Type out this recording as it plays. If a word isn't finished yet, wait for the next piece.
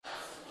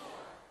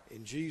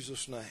In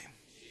Jesus' name.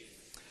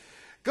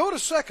 Go to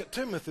 2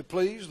 Timothy,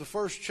 please, the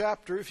first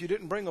chapter. If you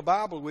didn't bring a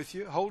Bible with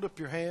you, hold up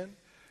your hand.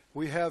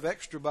 We have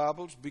extra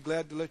Bibles. Be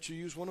glad to let you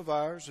use one of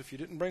ours. If you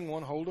didn't bring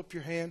one, hold up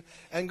your hand.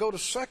 And go to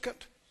 2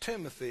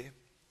 Timothy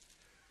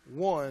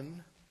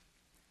 1.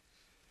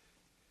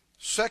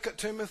 2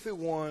 Timothy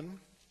 1,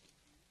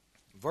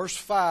 verse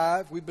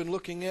 5, we've been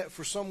looking at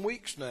for some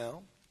weeks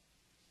now,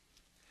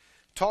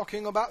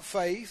 talking about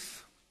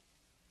faith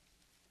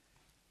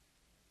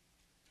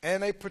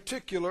and a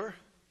particular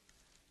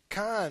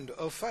kind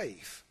of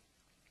faith.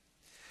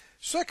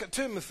 2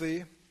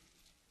 Timothy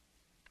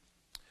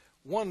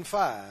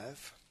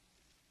 1:5,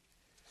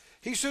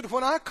 he said,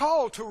 "When I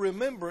call to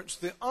remembrance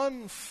the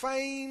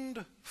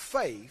unfeigned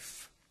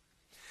faith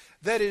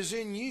that is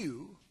in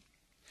you,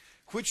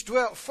 which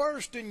dwelt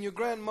first in your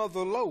grandmother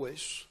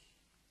Lois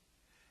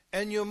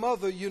and your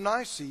mother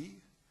Eunice,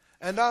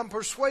 and I'm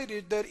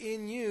persuaded that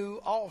in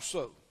you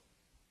also."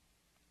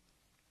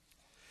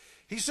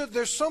 He said,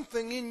 there's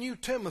something in you,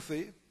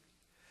 Timothy,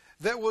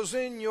 that was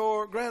in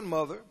your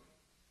grandmother,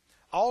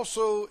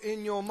 also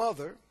in your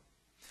mother,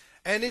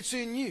 and it's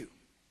in you.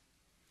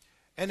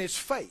 And it's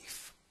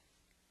faith.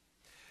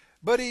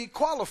 But he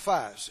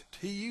qualifies it.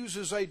 He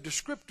uses a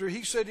descriptor.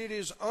 He said it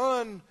is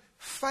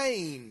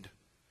unfeigned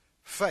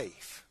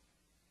faith.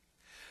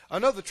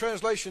 Another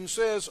translation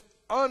says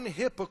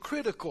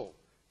unhypocritical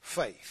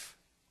faith.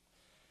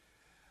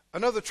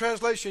 Another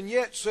translation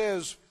yet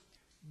says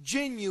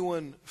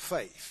genuine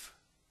faith.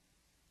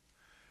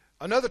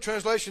 Another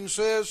translation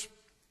says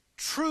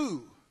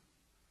true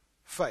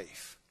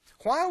faith.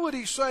 Why would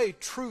he say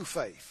true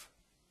faith?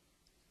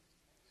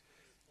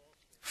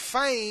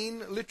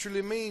 Feign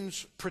literally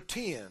means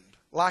pretend,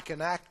 like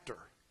an actor.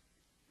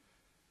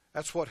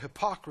 That's what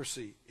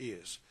hypocrisy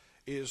is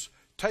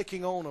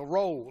taking on a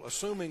role,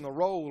 assuming a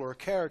role or a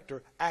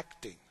character,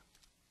 acting.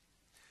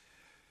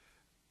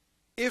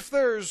 If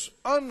there's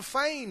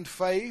unfeigned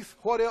faith,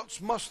 what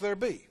else must there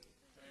be?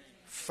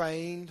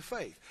 Feigned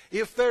faith.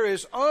 If there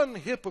is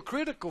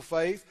unhypocritical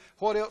faith,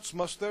 what else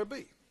must there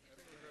be?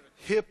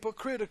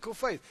 Hypocritical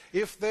faith.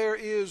 If there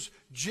is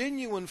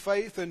genuine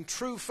faith and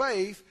true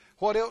faith,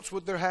 what else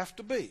would there have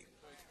to be?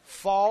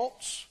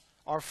 False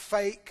or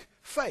fake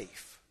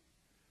faith.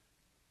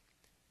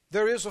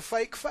 There is a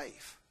fake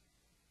faith.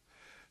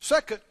 2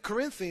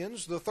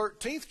 Corinthians, the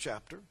 13th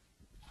chapter,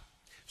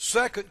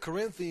 2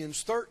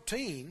 Corinthians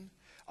 13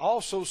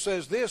 also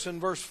says this in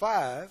verse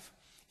 5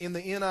 in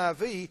the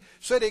NIV,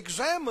 said,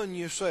 "Examine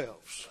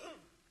yourselves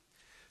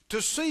to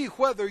see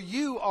whether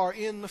you are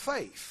in the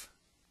faith."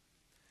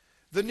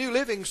 The New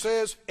Living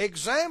says,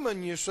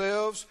 "Examine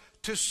yourselves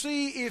to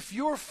see if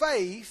your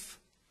faith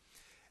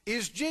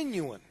is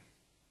genuine."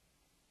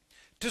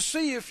 To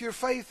see if your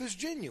faith is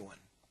genuine.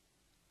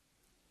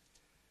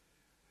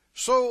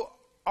 So,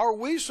 are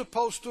we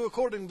supposed to,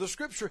 according to the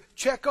Scripture,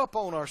 check up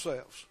on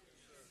ourselves?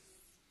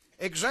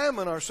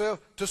 Examine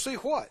ourselves to see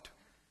what?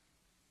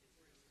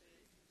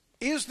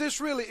 Is this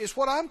really, is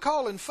what I'm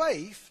calling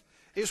faith,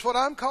 is what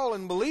I'm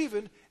calling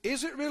believing,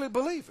 is it really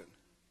believing?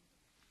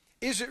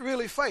 Is it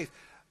really faith?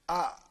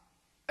 And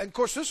of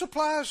course this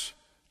applies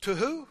to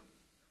who?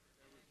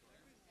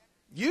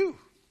 You.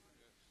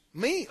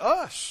 Me.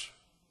 Us.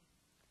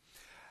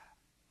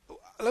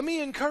 Let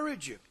me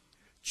encourage you.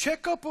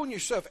 Check up on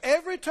yourself.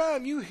 Every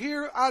time you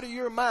hear out of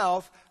your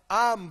mouth,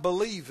 "I'm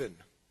believing,"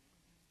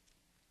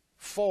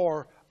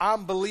 for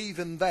 "I'm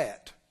believing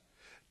that,"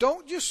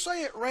 don't just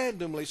say it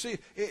randomly. See,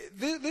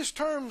 these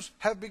terms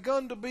have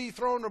begun to be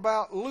thrown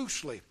about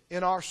loosely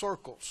in our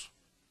circles.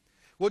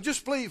 Well,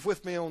 just believe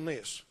with me on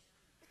this.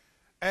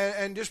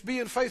 And just be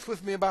in faith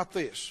with me about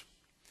this.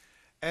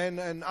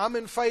 And I'm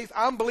in faith.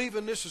 I'm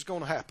believing this is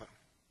going to happen.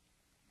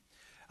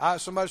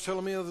 Somebody's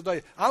telling me the other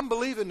day, "I'm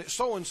believing that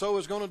so-and-so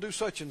is going to do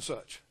such and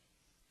such."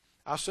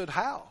 I said,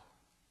 "How?"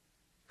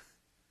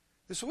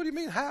 They said, "What do you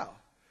mean, how?"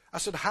 I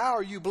said, "How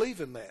are you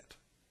believing that?"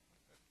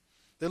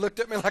 They looked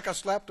at me like I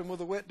slapped them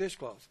with a wet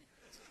dishcloth.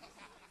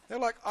 They're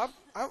like,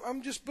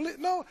 I'm just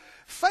believing. No,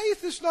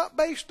 faith is not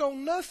based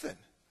on nothing.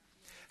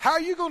 How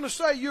are you going to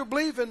say you're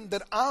believing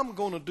that I'm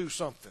going to do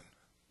something?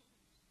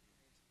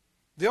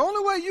 The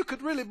only way you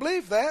could really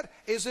believe that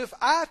is if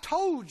I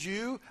told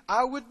you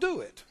I would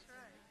do it.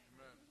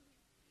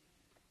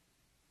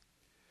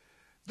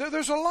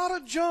 There's a lot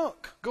of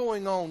junk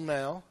going on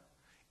now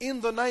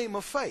in the name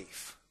of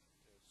faith.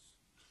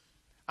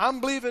 I'm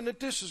believing that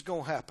this is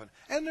going to happen.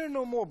 And they're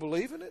no more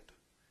believing it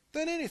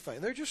than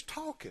anything. They're just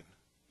talking.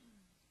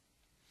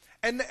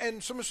 And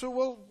somebody said,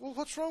 well,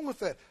 what's wrong with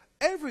that?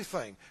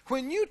 Everything.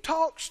 When you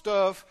talk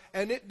stuff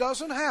and it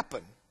doesn't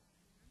happen,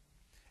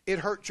 it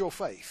hurts your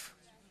faith.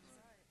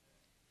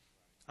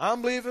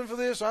 I'm believing for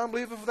this, I'm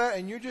believing for that,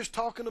 and you're just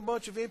talking a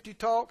bunch of empty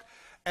talk,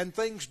 and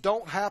things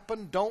don't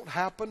happen.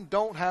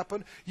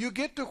 You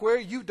get to where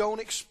you don't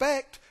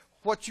expect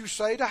what you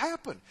say to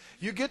happen.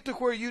 You get to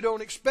where you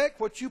don't expect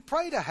what you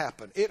pray to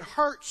happen. It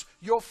hurts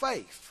your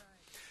faith.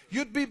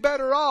 You'd be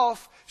better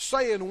off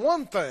saying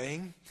one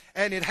thing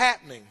and it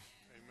happening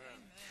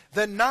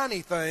than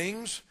 90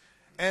 things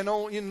and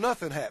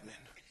nothing happening.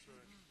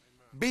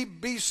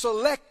 Be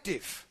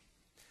selective,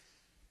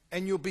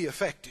 and you'll be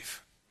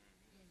effective.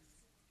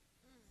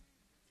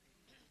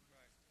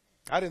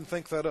 I didn't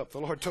think that up. The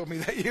Lord told me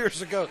that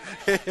years ago.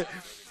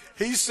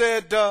 He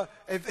said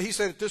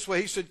it this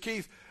way. He said,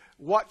 Keith,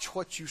 watch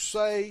what you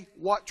say,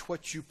 watch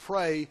what you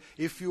pray.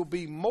 If you'll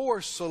be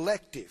more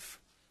selective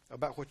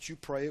about what you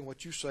pray and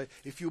what you say,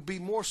 if you'll be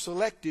more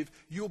selective,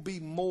 you'll be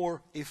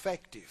more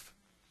effective.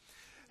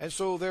 And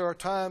so there are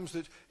times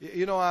that,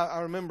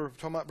 I remember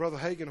talking about Brother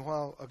Hagin a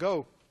while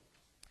ago.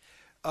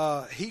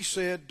 He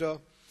said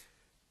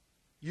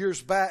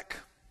years back,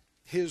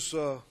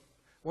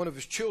 one of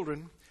his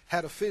children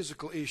had a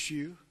physical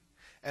issue,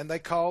 and they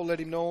called, let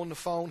him know on the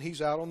phone.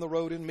 He's out on the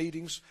road in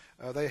meetings.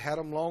 They had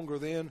them longer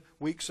then,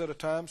 weeks at a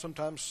time,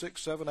 sometimes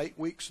 6, 7, 8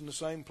 weeks in the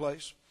same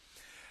place.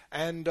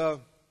 And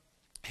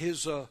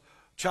his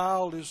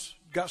child has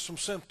got some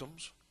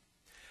symptoms.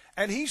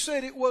 And he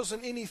said it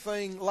wasn't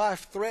anything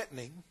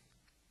life-threatening.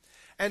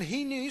 And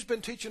he knew, he's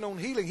been teaching on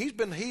healing. He's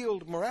been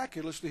healed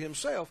miraculously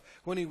himself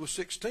when he was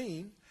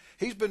 16.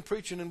 He's been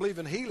preaching and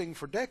believing healing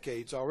for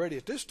decades already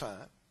at this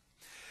time.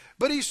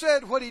 But he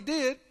said what he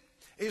did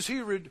is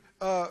he would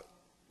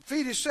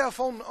feed himself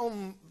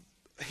on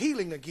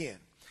healing again.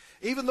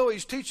 Even though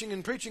he's teaching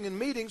and preaching in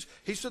meetings,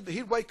 he said that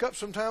he'd wake up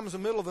sometimes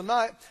in the middle of the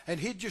night and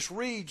he'd just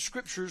read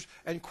scriptures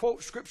and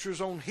quote scriptures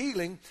on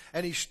healing,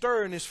 and he's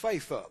stirring his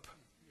faith up.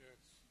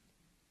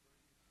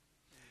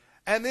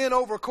 And then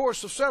over a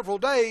course of several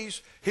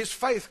days, his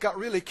faith got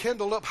really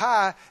kindled up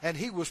high, and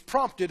he was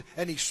prompted,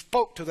 and he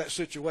spoke to that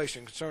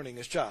situation concerning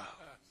his child.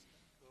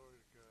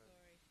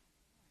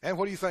 And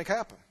what do you think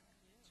happened?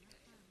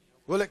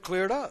 Well, it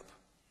cleared up,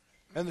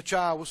 and the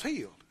child was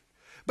healed.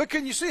 But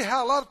can you see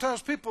how a lot of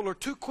times people are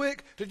too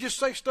quick to just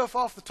say stuff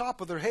off the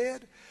top of their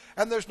head,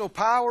 and there's no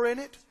power in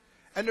it,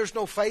 and there's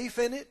no faith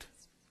in it?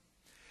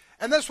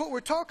 And that's what we're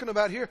talking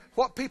about here,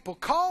 what people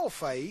call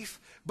faith,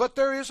 but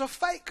there is a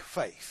fake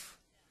faith.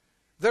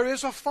 There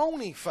is a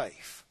phony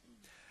faith.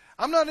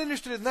 I'm not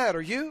interested in that,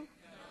 are you? No.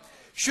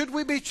 Should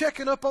we be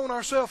checking up on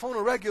ourselves on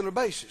a regular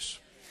basis?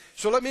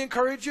 So let me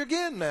encourage you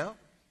again now.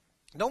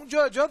 Don't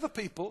judge other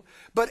people,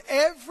 but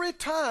every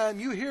time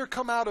you hear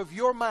come out of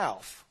your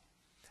mouth,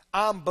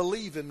 I'm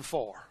believing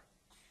for,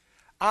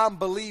 I'm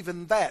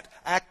believing that,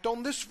 act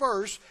on this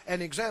verse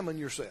and examine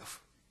yourself.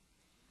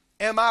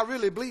 Am I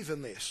really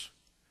believing this?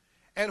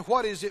 And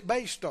what is it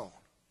based on?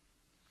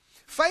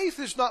 Faith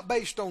is not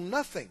based on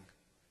nothing.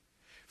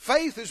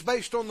 Faith is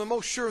based on the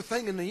most sure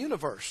thing in the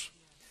universe.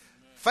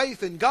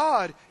 Faith in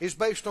God is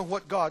based on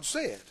what God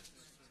said.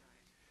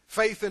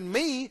 Faith in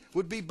me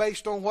would be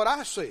based on what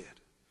I said.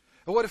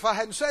 And what if I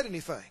hadn't said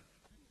anything?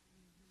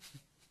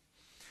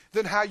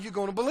 Then how are you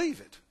going to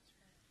believe it?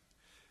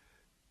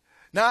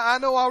 Now, I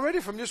know already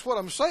from just what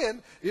I'm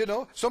saying,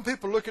 some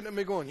people are looking at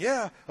me going,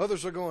 yeah.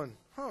 Others are going,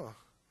 huh.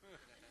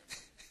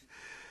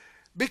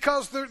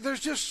 Because there's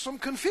just some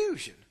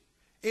confusion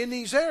in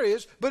these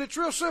areas, but it's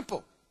real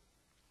simple.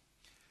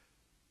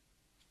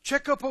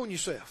 Check up on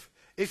yourself.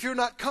 If you're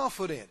not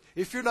confident,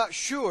 if you're not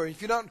sure,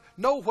 if you don't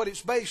know what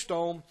it's based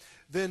on,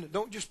 then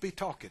don't just be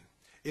talking.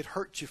 It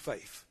hurts your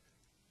faith.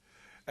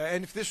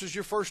 And if this is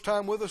your first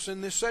time with us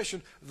in this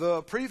session,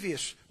 the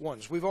previous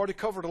ones, we've already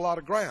covered a lot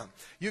of ground.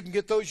 You can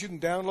get those. You can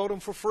download them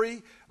for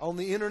free on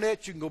the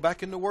internet. You can go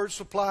back in the Word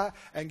Supply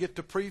and get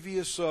the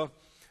previous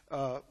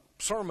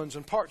sermons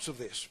and parts of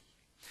this.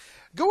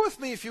 Go with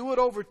me, if you would,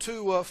 over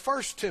to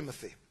 1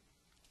 Timothy,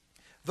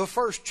 the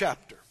 1st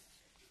chapter.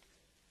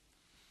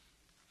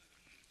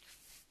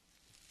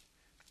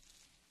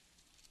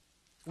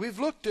 We've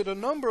looked at a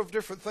number of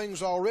different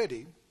things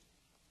already,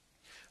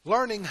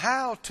 learning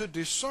how to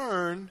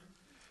discern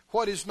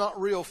what is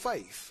not real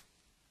faith.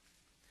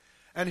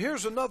 And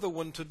here's another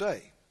one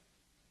today.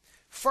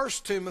 1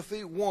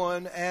 Timothy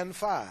 1 and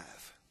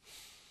 5.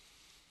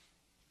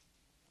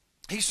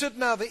 He said,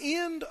 now the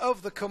end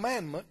of the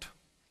commandment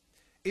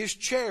is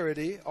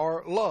charity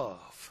or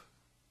love,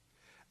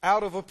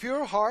 out of a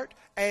pure heart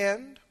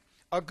and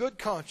a good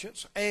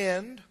conscience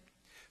and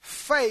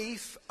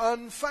faith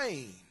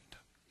unfeigned.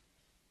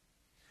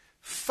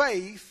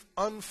 Faith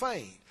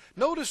unfeigned.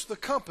 Notice the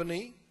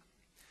company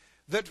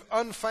that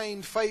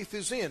unfeigned faith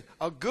is in.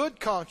 A good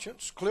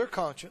conscience, clear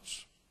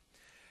conscience,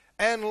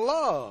 and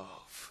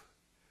love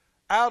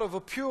out of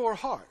a pure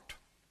heart.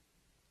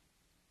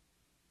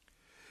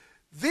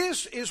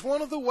 This is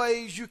one of the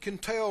ways you can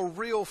tell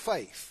real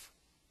faith.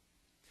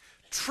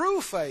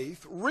 True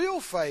faith, real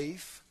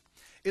faith,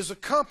 is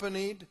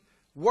accompanied,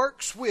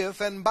 works with,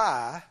 and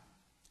by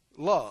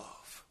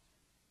love.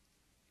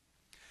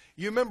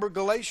 You remember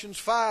Galatians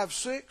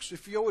 5:6?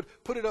 If you would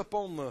put it up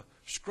on the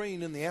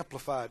screen in the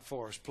Amplified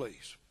for us,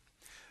 please.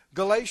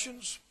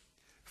 Galatians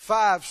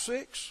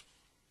 5:6.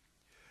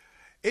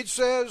 It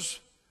says,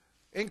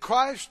 in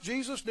Christ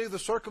Jesus, neither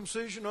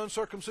circumcision nor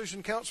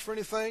uncircumcision counts for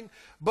anything,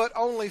 but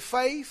only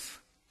faith.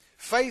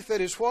 Faith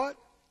that is what?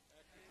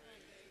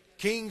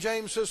 King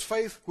James says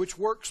faith which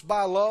works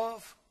by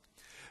love.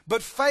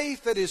 But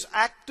faith that is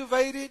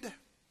activated,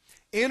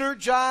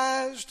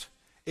 energized,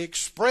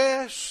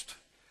 expressed,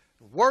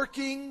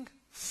 working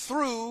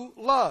through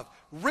love.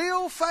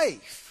 real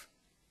faith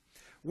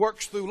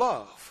works through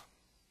love.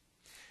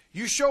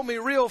 You show me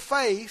real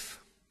faith,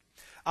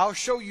 I'll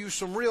show you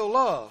some real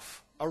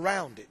love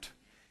around it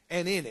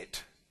and in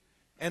it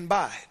and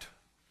by it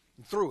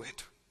and through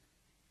it.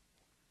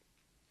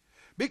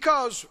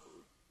 Because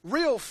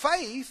real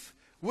faith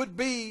would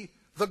be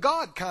the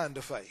God kind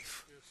of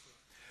faith.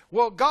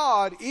 Well,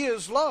 God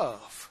is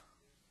love.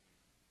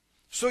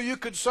 So you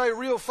could say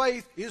real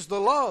faith is the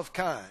love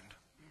kind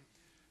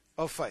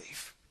of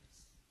faith.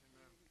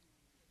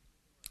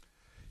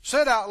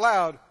 Said out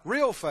loud,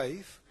 real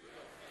faith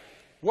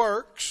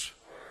works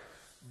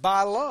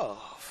by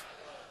love,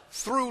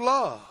 through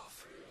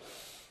love.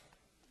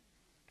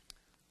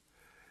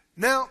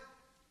 Now,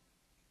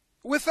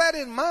 with that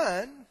in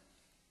mind,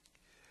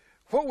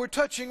 what we're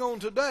touching on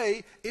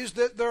today is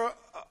that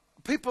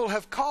people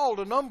have called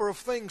a number of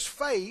things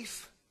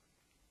faith,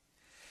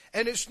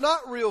 and it's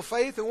not real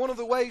faith, and one of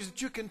the ways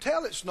that you can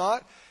tell it's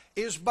not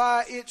is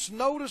by its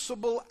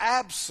noticeable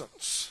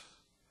absence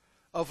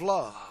of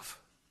love.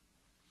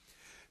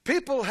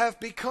 People have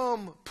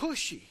become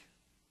pushy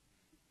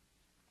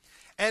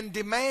and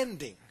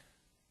demanding,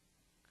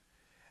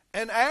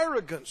 and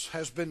arrogance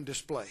has been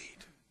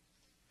displayed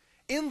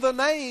in the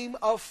name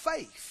of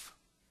faith.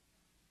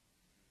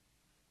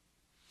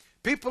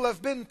 People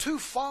have been too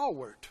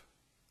forward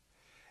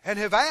and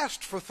have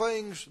asked for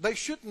things they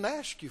shouldn't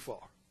ask you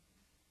for.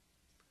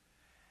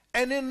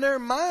 And in their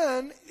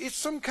mind, it's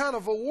some kind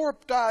of a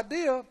warped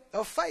idea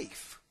of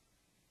faith.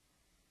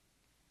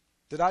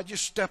 That I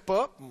just step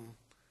up and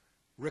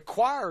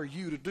require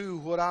you to do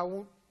what I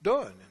want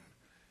done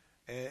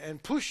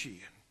and push you.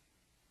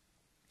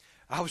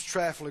 I was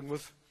traveling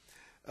with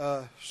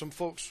some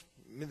folks,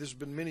 this has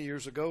been many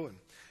years ago, and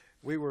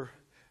we were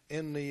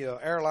in the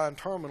airline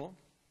terminal,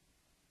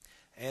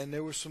 and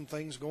there were some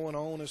things going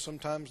on, and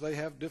sometimes they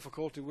have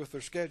difficulty with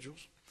their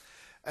schedules.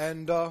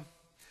 And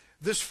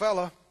this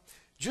fella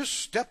just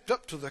stepped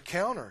up to the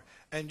counter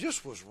and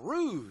just was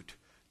rude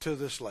to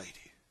this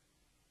lady.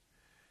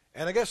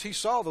 And I guess he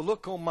saw the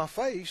look on my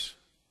face.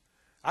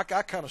 I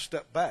kind of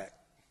stepped back,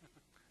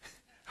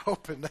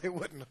 hoping they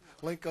wouldn't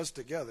link us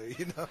together,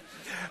 you know.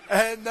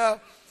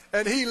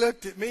 And he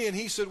looked at me and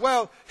he said,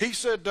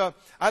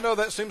 I know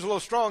that seems a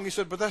little strong. He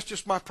said, but that's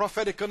just my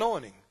prophetic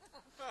anointing.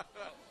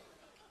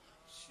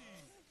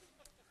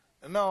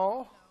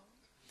 No,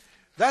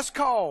 that's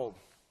called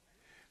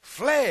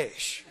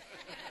flesh.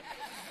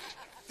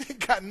 It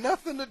got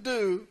nothing to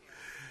do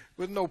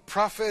with no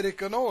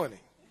prophetic anointing.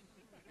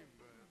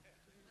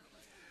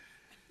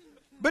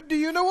 But do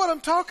you know what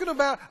I'm talking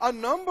about? A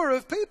number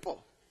of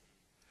people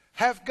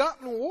have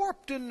gotten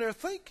warped in their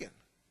thinking,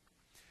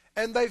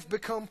 and they've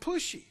become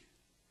pushy,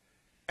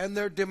 and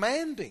they're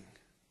demanding,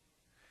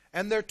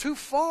 and they're too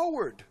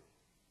forward,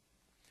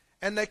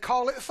 and they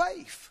call it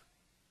faith.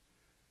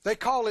 They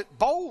call it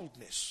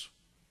boldness.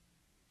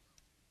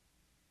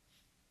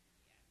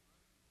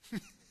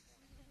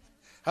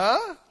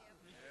 Huh?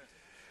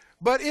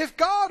 But if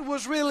God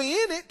was really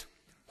in it,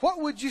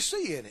 what would you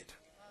see in it?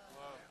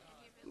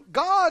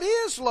 God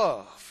is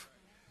love.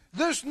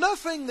 There's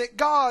nothing that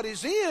God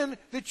is in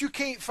that you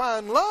can't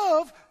find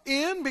love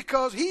in,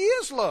 because He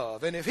is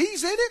love. And if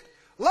He's in it,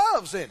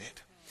 love's in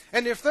it.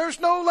 And if there's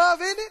no love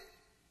in it,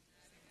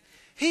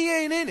 He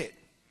ain't in it.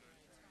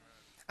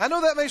 I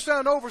know that may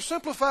sound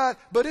oversimplified,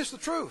 but it's the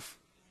truth.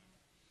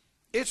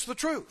 It's the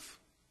truth.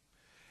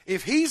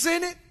 If He's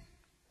in it,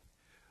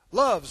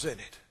 love's in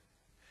it.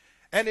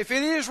 And if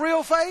it is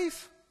real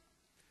faith,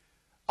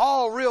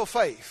 all real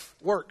faith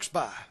works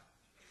by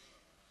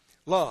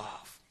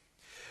love.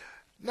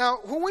 Now,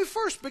 when we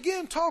first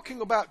began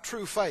talking about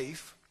true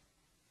faith,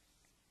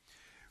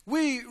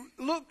 we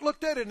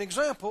looked at an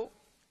example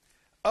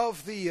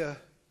of the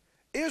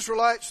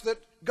Israelites that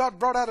God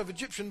brought out of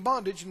Egyptian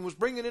bondage and was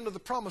bringing into the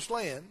promised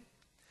land.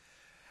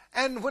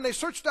 And when they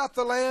searched out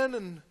the land,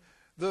 and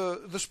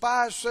the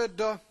spies said,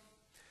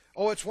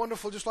 oh, it's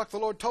wonderful, just like the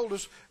Lord told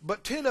us.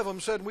 But 10 of them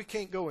said, we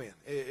can't go in.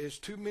 It's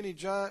too many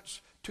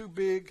giants, too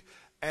big.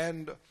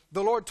 And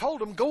the Lord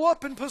told them, go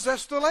up and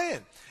possess the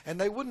land.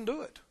 And they wouldn't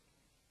do it.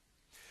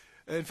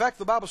 In fact,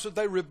 the Bible said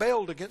they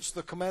rebelled against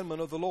the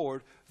commandment of the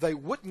Lord. They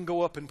wouldn't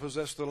go up and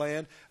possess the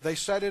land. They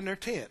sat in their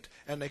tent,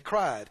 and they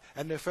cried,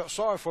 and they felt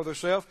sorry for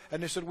themselves,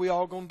 and they said, we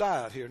all going to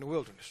die out here in the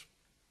wilderness.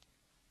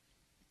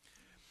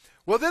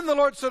 Well, then the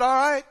Lord said, all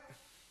right,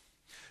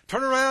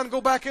 turn around and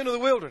go back into the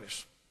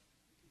wilderness.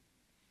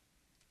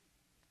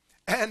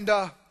 And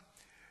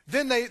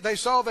then they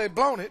saw they'd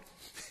blown it,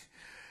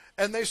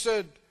 and they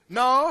said,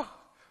 no,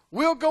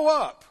 we'll go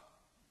up.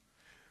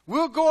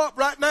 We'll go up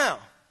right now.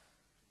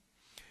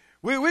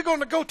 We're going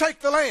to go take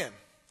the land.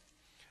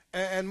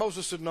 And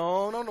Moses said,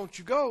 no, don't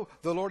you go.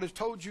 The Lord has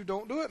told you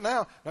don't do it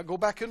now. Now go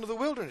back into the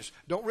wilderness.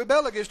 Don't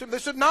rebel against Him. They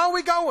said, no,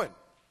 we're going.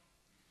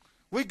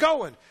 We're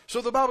going.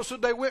 So the Bible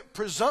said they went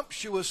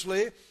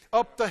presumptuously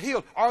up the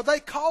hill. Are they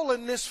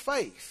calling this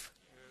faith?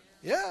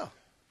 Yeah.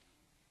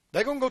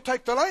 They're going to go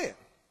take the land.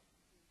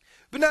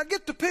 But now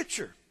get the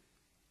picture.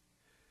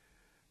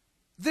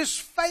 This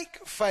fake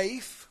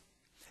faith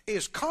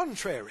is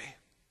contrary.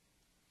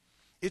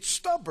 It's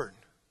stubborn.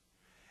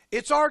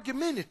 It's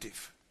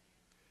argumentative.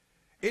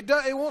 It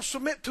won't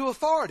submit to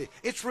authority.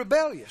 It's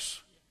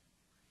rebellious.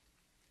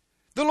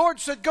 The Lord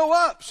said, go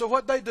up. So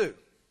what'd they do?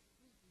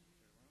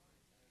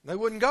 They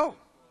wouldn't go.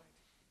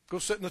 Go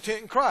sit in the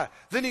tent and cry.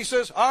 Then he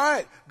says, all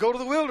right, go to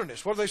the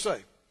wilderness. What do they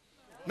say?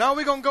 Now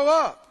we're going to go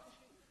up.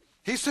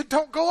 He said,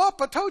 don't go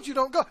up. I told you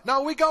don't go.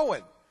 Now we're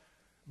going.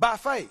 By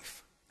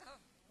faith.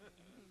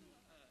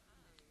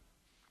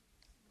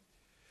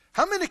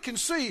 How many can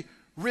see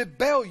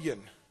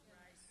rebellion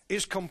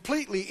is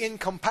completely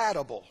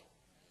incompatible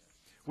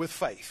with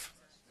faith?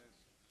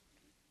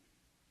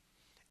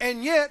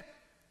 And yet,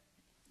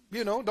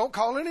 don't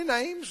call any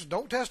names,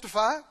 don't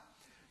testify.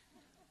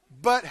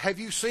 But have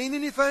you seen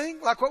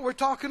anything like what we're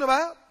talking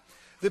about?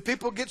 That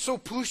people get so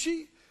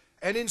pushy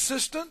and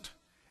insistent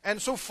and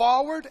so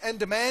forward and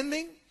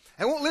demanding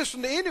and won't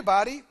listen to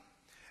anybody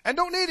and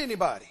don't need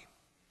anybody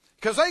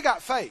because they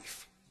got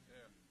faith.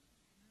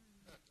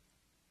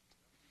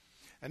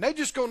 And they're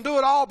just going to do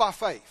it all by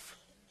faith.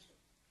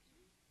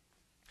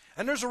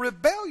 And there's a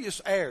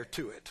rebellious air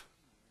to it.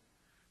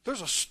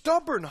 There's a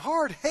stubborn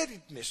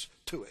hard-headedness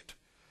to it.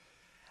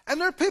 And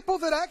there are people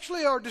that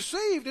actually are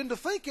deceived into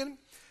thinking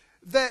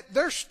that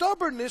their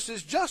stubbornness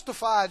is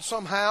justified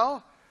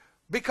somehow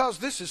because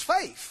this is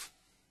faith.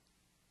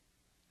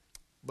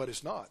 But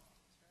it's not.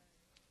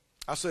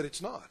 I said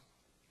it's not.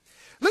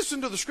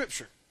 Listen to the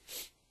scripture.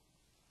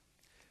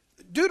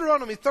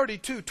 Deuteronomy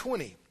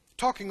 32:20,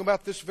 talking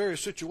about this very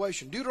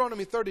situation.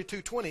 Deuteronomy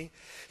 32:20,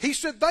 he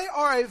said, they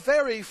are a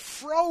very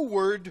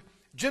froward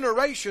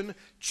generation,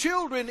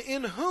 children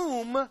in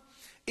whom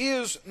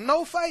is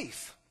no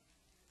faith.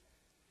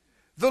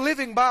 The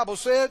Living Bible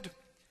said,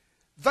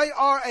 they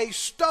are a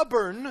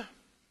stubborn,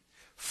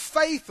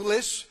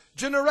 faithless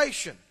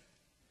generation.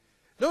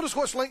 Notice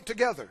what's linked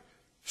together.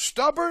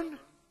 Stubborn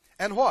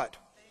and what?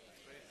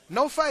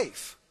 No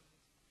faith.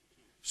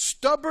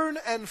 Stubborn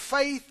and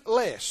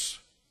faithless.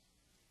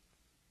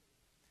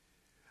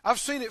 I've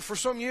seen it for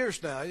some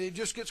years now. It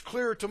just gets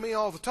clearer to me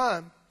all the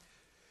time.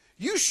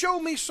 You show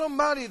me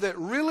somebody that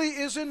really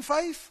is in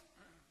faith,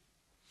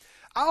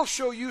 I'll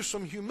show you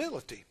some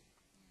humility.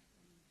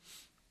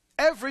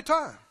 Every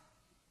time.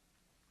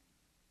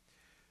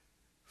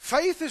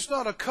 Faith is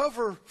not a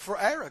cover for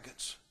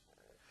arrogance.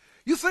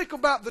 You think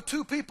about the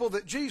two people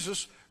that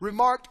Jesus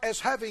remarked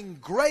as having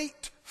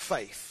great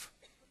faith.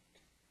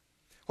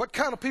 What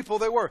kind of people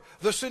they were?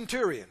 The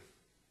centurion.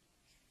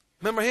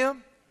 Remember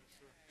him?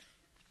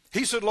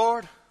 He said,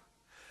 Lord,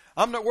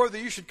 I'm not worthy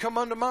you should come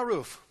under my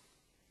roof.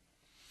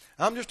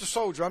 I'm just a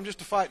soldier. I'm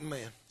just a fighting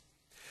man.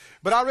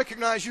 But I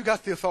recognize you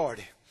got the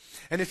authority.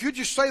 And if you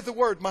just say the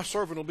word, my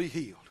servant will be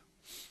healed.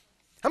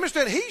 I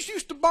understand he's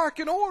used to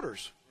barking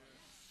orders.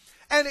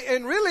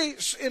 And really,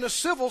 in a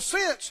civil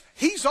sense,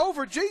 he's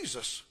over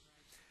Jesus.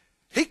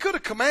 He could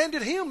have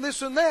commanded him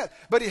this and that,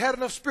 but he had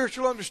enough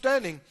spiritual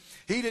understanding.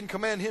 He didn't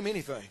command him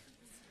anything.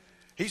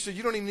 He said,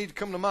 you don't even need to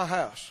come to my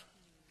house.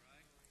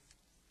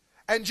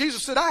 And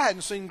Jesus said, I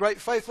hadn't seen great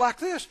faith like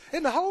this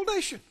in the whole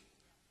nation.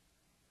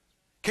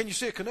 Can you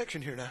see a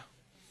connection here now?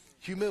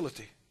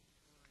 Humility.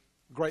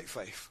 Great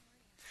faith.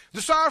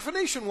 The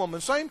Syrophoenician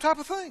woman, same type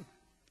of thing.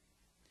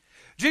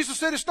 Jesus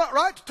said it's not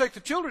right to take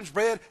the children's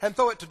bread and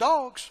throw it to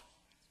dogs.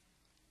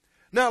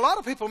 Now, a lot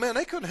of people, man,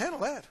 they couldn't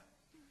handle that.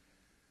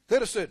 They'd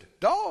have said,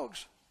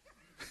 dogs?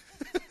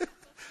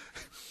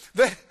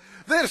 They'd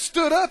have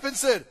stood up and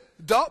said,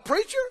 dog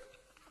preacher?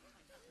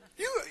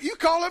 You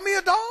calling me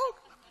a dog?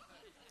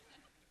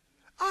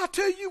 I'll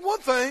tell you one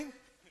thing.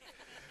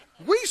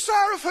 We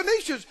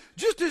Syrophoenicians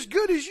just as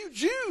good as you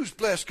Jews,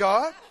 bless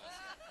God.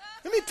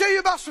 Let me tell you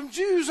about some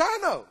Jews I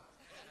know.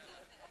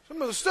 Some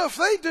of the stuff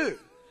they do.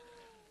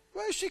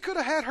 Well, she could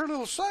have had her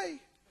little say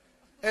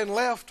and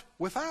left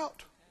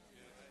without.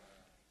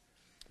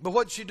 But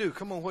what'd she do?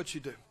 Come on, what'd she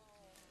do?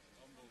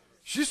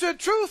 She said,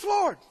 truth,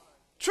 Lord.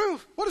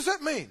 Truth. What does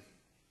that mean?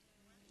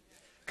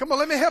 Come on,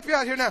 let me help you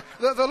out here now.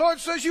 The Lord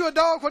says you a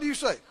dog. What do you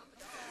say?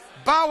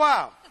 Bow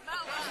wow.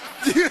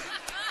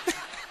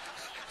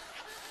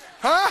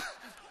 Huh?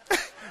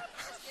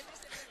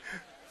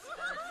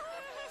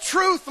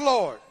 Truth,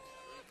 Lord.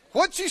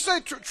 What'd she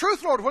say?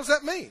 Truth, Lord. What does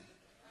that mean?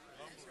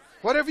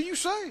 Whatever you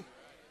say.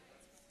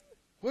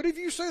 Whatever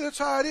you say, that's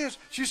how it is.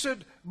 She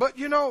said, but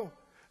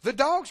the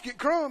dogs get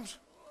crumbs.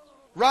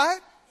 Right?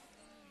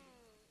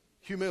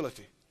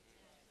 Humility.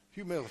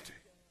 Humility.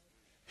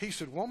 He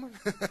said, woman,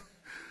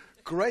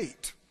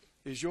 great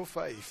is your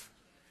faith.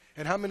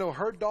 And how many know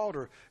her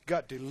daughter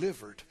got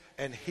delivered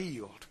and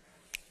healed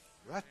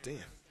right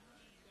then?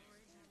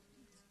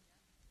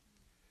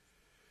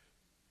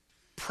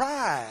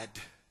 Pride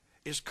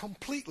is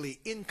completely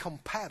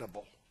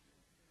incompatible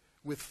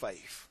with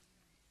faith.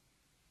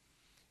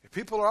 If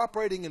people are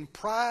operating in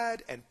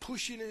pride and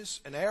pushiness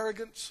and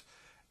arrogance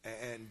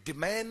and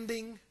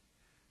demanding,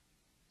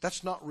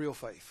 that's not real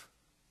faith.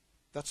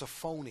 That's a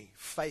phony,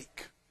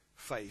 fake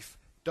faith.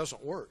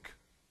 Doesn't work.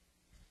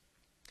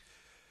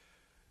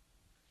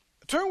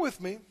 Turn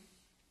with me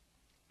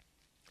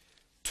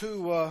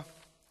to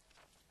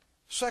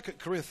 2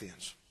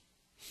 Corinthians.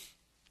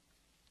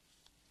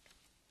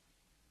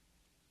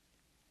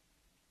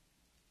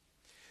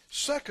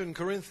 2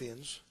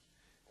 Corinthians,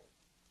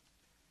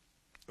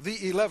 the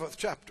 11th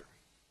chapter.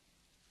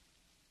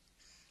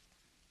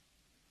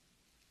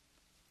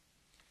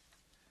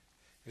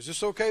 Is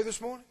this okay this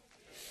morning?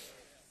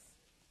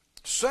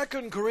 2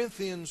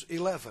 Corinthians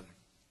 11.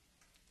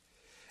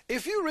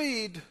 If you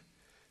read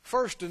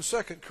 1st and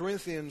 2nd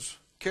Corinthians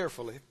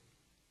carefully,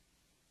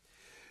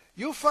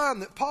 you'll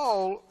find that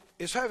Paul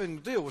is having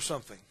to deal with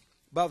something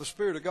by the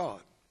Spirit of God.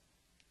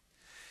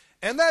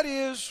 And that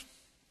is,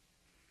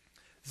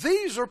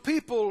 these are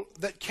people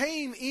that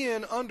came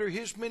in under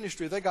his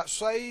ministry. They got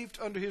saved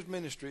under his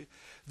ministry.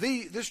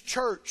 This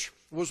church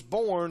was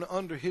born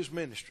under his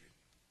ministry.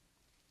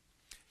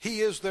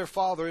 He is their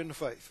father in the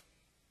faith.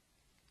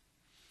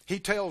 He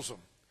tells them,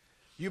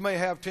 you may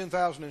have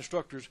 10,000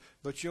 instructors,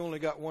 but you only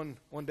got one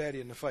daddy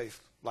in the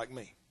faith like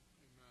me. Amen.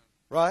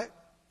 Right?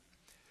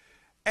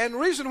 And the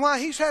reason why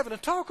he's having to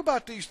talk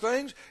about these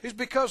things is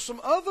because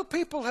some other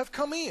people have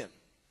come in,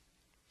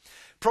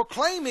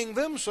 proclaiming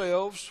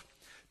themselves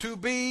to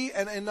be,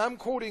 and I'm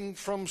quoting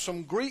from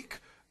some Greek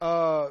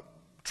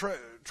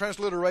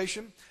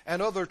transliteration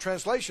and other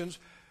translations,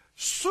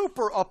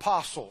 super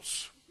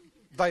apostles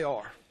they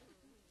are.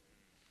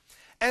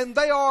 And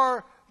they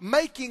are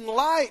making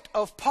light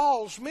of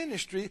Paul's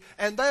ministry,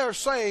 and they are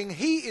saying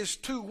he is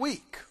too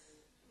weak.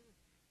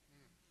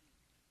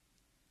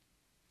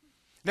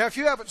 Now, if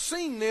you haven't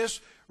seen this,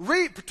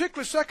 read,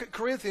 particularly 2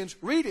 Corinthians,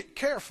 read it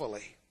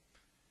carefully,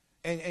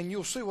 and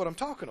you'll see what I'm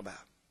talking about.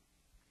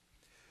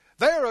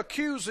 They're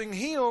accusing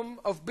him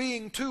of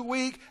being too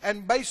weak,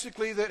 and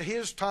basically that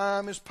his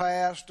time is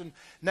past, and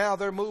now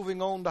they're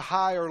moving on to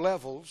higher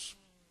levels.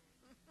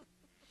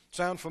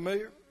 Sound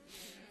familiar?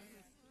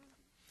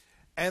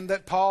 And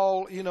that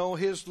Paul,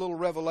 his little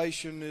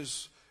revelation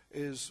is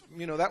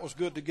that was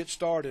good to get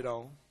started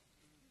on.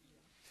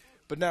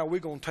 But now we're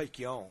going to take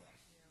you on.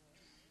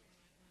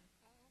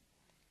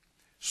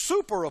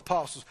 Super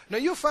apostles. Now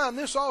you'll find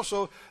this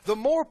also. The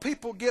more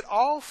people get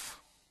off,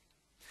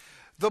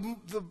 the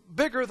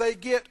bigger they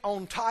get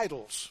on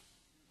titles.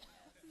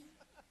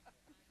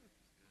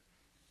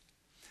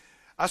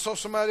 I saw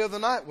somebody the other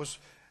night was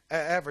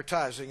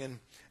advertising,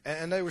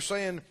 and they were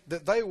saying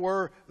that they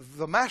were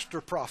the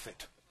master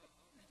prophet.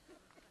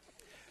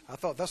 I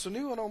thought, that's a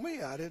new one on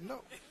me. I didn't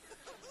know.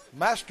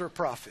 Master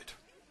prophet.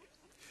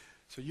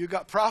 So you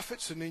got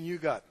prophets, and then you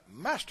got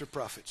master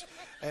prophets.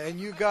 And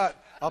you got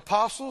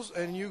apostles,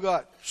 and you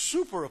got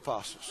super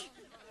apostles.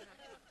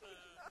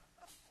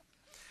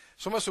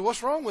 Somebody said,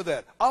 what's wrong with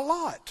that? A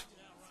lot.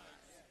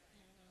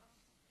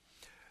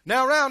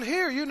 Now around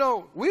here,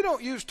 we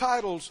don't use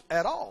titles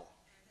at all.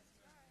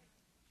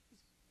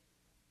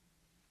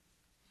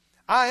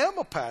 I am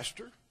a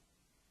pastor,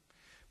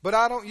 but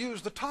I don't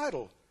use the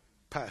title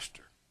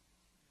pastor.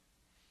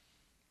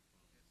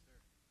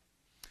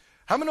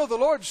 How many know the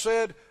Lord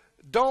said,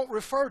 don't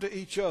refer to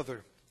each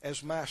other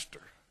as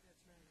master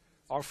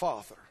or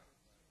father,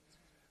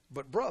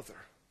 but brother?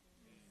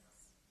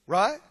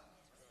 Right?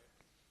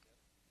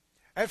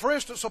 And for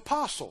instance,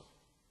 apostle.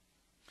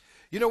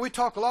 We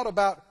talk a lot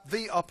about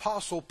the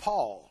Apostle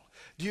Paul.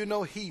 Do you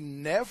know he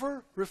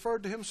never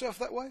referred to himself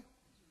that way?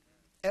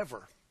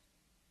 Ever.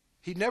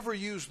 He never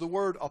used the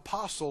word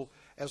apostle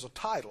as a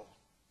title.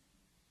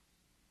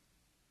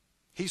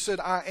 He said,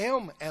 I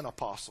am an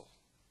apostle.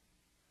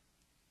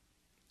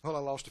 Well, I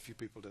lost a few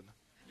people, didn't I?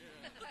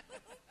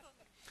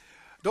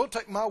 Don't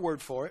take my word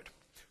for it.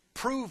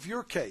 Prove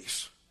your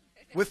case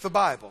with the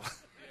Bible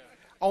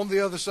on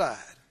the other side.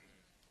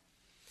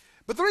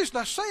 But the reason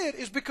I say it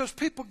is because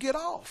people get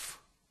off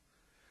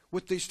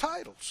with these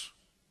titles.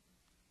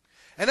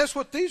 And that's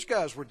what these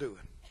guys were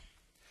doing.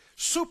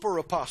 Super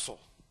apostle.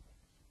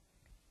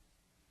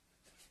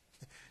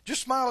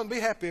 Just smile and be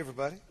happy,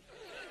 everybody.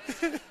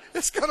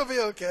 It's going to be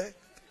okay.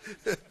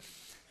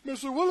 I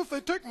said, well, if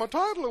they take my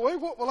title away,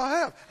 what will I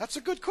have? That's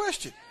a good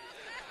question.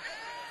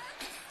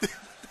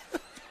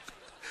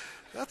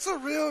 That's a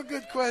real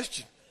good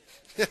question.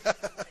 2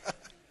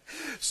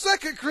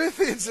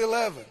 Corinthians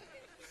 11.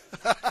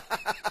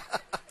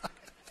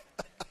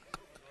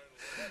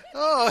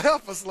 Oh,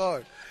 help us,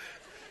 Lord.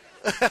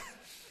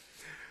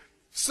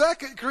 2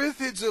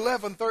 Corinthians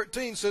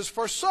 11:13 says,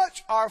 for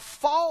such are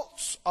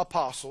false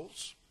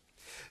apostles,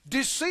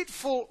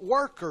 deceitful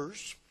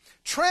workers,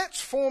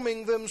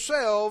 transforming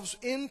themselves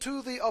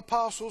into the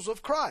apostles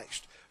of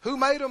Christ. Who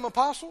made them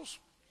apostles?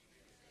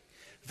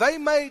 They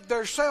made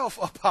themselves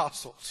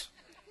apostles.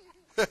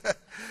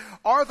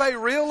 Are they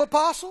real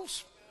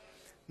apostles?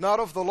 Not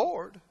of the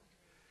Lord.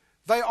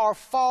 They are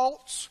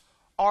false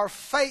or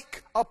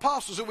fake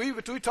apostles. We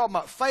talk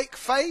about fake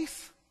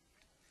faith,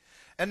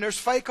 and there's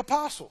fake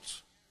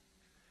apostles,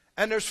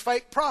 and there's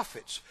fake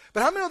prophets.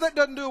 But how many know that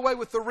doesn't do away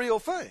with the real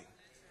thing?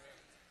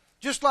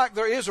 Just like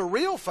there is a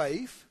real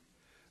faith,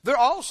 there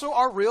also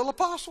are real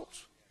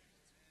apostles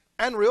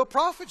and real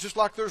prophets, just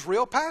like there's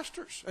real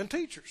pastors and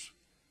teachers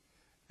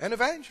and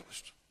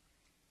evangelists.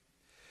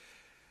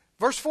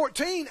 Verse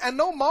 14, and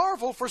no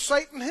marvel, for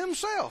Satan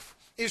himself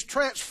is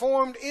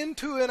transformed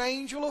into an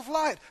angel of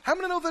light. How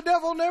many know the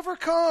devil never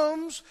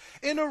comes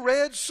in a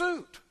red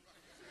suit?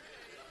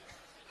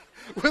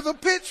 with a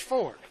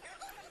pitchfork,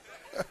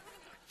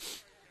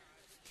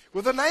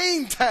 with a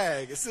name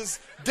tag. It says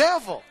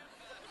devil.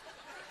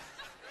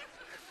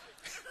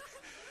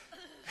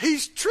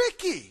 He's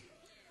tricky.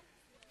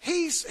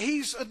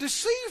 He's a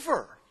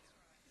deceiver.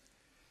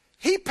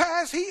 He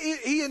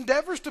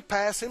endeavors to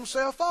pass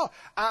himself off.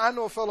 I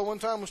know a fellow one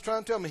time was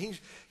trying to tell me,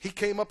 he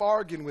came up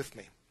arguing with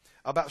me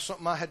about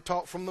something I had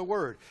taught from the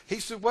Word. He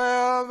said,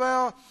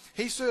 well,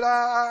 he said,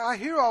 I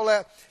hear all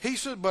that. He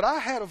said, but I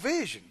had a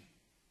vision.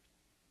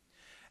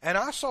 And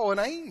I saw an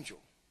angel.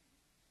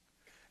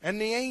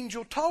 And the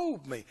angel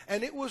told me.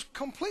 And it was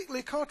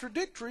completely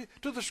contradictory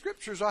to the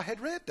scriptures I had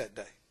read that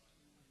day.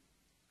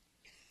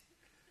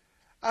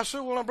 I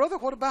said, well, now, brother,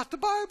 what about the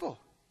Bible?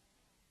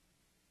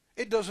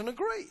 It doesn't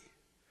agree.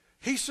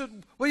 He said,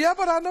 well, yeah,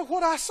 but I know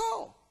what I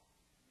saw.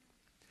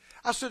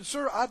 I said,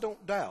 sir, I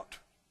don't doubt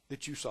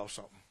that you saw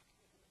something.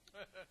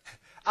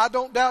 I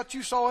don't doubt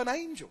you saw an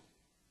angel.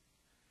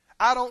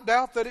 I don't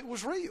doubt that it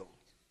was real.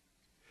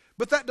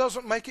 But that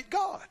doesn't make it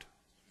God.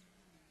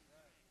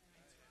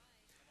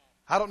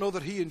 I don't know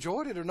that he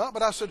enjoyed it or not,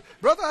 but I said,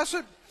 brother,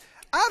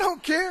 I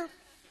don't care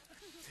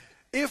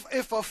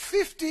if a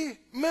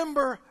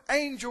 50-member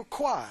angel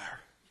choir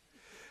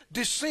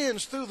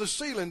descends through the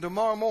ceiling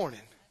tomorrow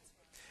morning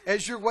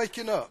as you're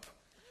waking up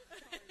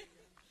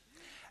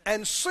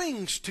and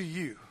sings to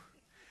you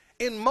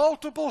in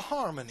multiple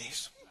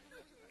harmonies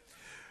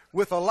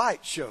with a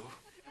light show.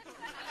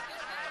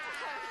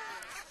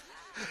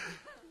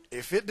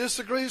 If it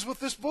disagrees with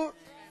this book,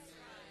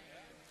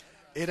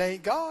 it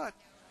ain't God.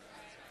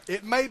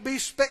 It may be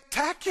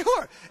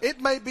spectacular. It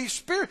may be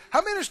spirit.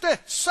 How many understand?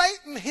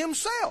 Satan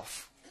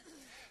himself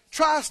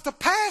tries to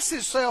pass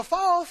himself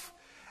off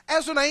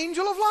as an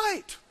angel of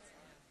light.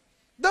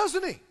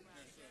 Doesn't he?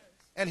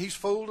 And he's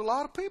fooled a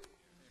lot of people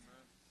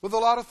with a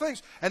lot of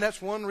things. And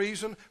that's one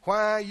reason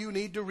why you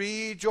need to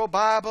read your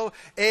Bible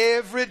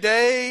every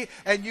day.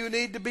 And you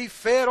need to be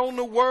fed on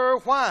the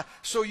Word. Why?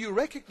 So you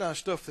recognize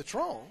stuff that's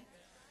wrong.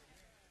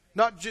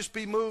 Not just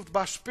be moved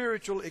by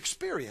spiritual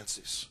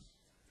experiences.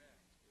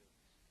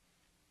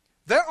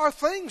 There are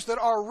things that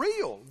are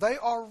real. They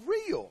are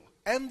real.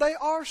 And they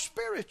are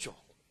spiritual.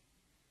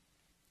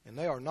 And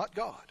they are not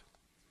God.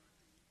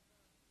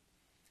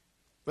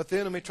 But the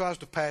enemy tries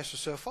to pass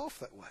himself off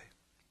that way.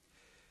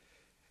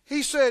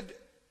 He said,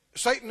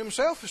 Satan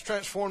himself has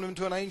transformed him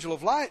into an angel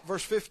of light.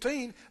 Verse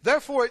 15,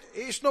 therefore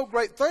it's no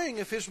great thing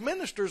if his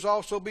ministers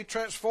also be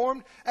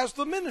transformed as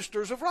the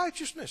ministers of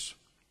righteousness.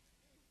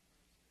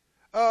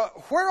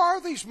 Where are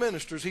these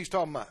ministers he's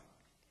talking about?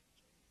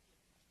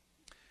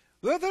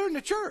 Well, they're in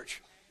the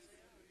church.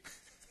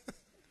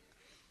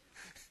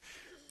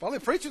 Probably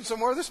preaching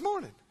somewhere this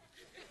morning.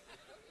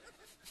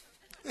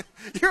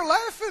 You're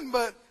laughing,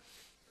 but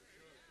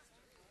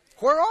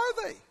where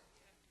are they?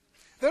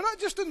 They're not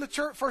just in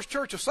the first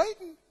church of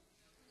Satan.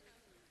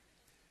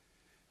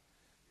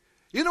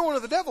 You know, one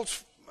of the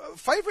devil's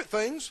favorite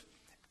things,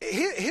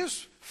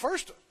 his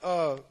first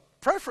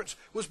preference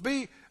was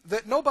be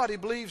that nobody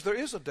believes there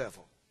is a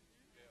devil.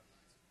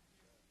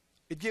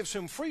 It gives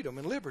him freedom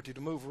and liberty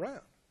to move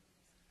around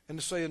and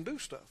to say and do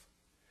stuff.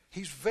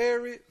 He's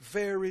very,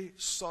 very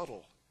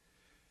subtle.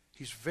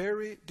 He's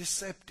very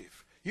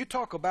deceptive. You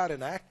talk about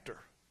an actor.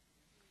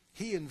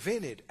 He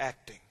invented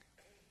acting.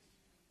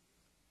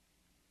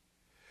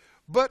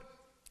 But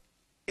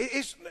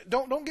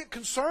don't get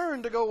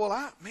concerned to go,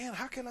 well,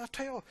 how can I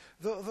tell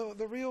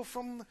the real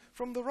from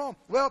the wrong?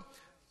 Well,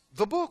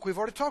 the book, we've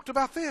already talked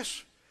about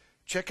this.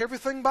 Check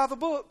everything by the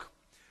book.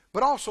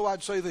 But also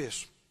I'd say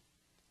this.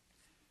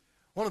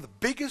 One of the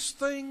biggest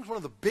things, one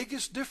of the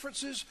biggest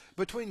differences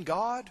between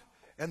God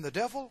and the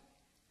devil,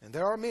 and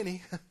there are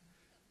many,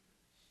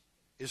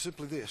 is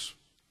simply this.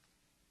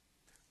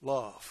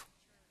 Love.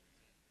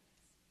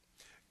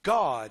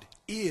 God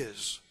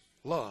is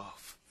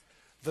love.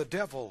 The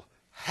devil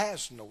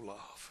has no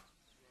love,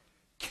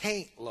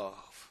 can't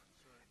love,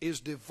 is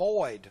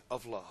devoid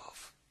of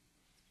love.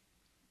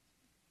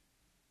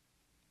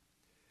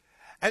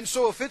 And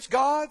so if it's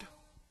God,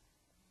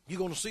 you're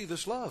going to see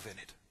this love in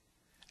it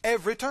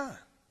every time.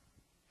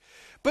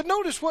 But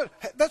notice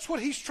that's what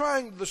he's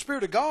trying, the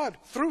Spirit of God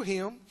through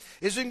him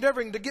is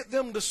endeavoring to get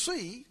them to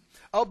see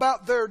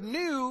about their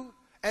new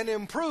and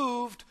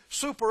improved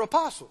super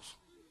apostles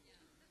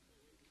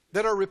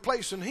that are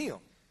replacing him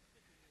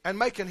and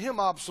making him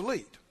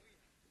obsolete.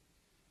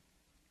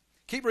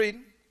 Keep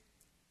reading.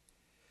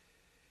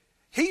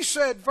 He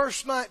said,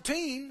 verse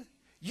 19,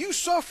 you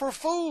suffer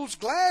fools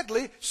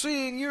gladly,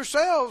 seeing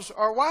yourselves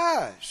are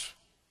wise.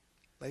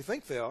 They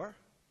think they are.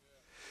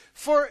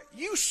 For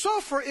you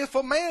suffer if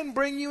a man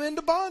bring you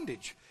into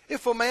bondage,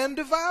 if a man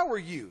devour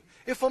you,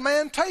 if a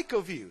man take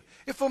of you,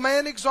 if a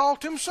man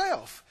exalt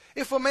himself,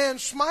 if a man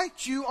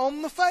smite you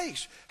on the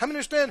face. How many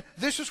understand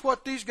this is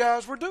what these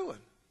guys were doing?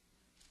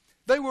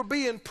 They were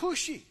being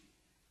pushy.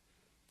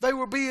 They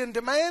were being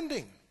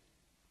demanding.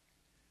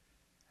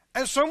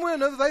 And somewhere or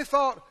another they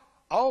thought,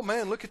 oh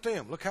man, look at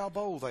them. Look how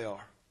bold they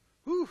are.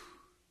 Whew.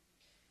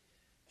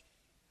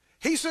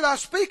 He said, I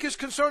speak as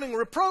concerning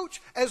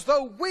reproach as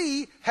though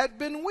we had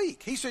been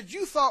weak. He said,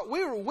 you thought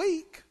we were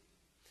weak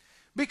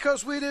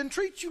because we didn't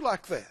treat you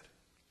like that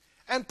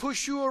and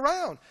push you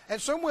around.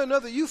 And some way or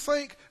another you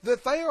think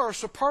that they are a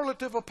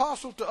superlative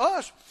apostle to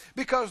us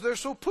because they're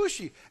so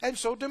pushy and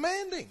so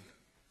demanding.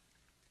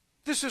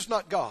 This is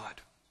not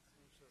God.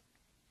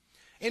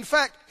 In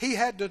fact,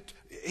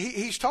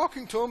 he's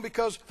talking to them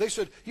because they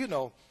said, you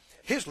know,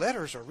 his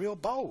letters are real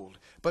bold.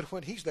 But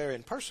when he's there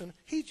in person,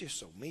 he's just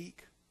so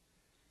meek.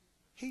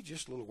 He's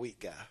just a little weak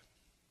guy.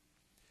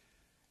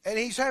 And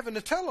he's having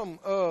to tell them,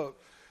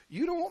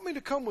 you don't want me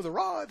to come with a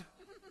rod.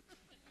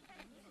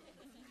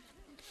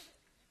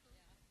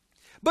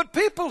 But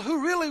people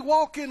who really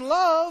walk in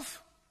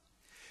love,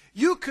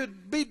 you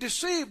could be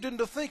deceived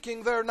into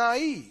thinking they're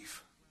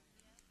naive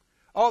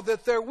or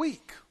that they're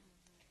weak.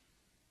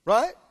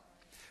 Right?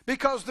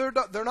 Because they're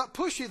not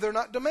pushy, they're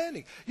not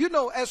demanding. You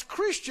know, as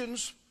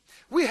Christians,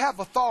 we have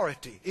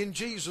authority in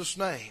Jesus'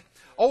 name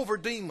over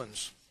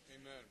demons,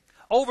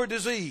 over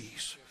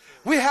disease.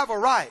 We have a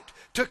right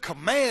to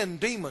command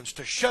demons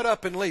to shut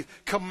up and leave.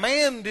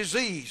 Command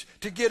disease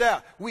to get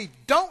out. We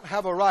don't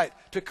have a right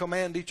to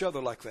command each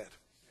other like that.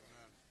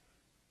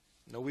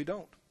 No, we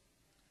don't.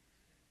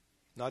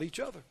 Not each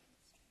other.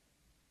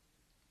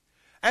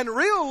 And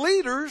real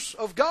leaders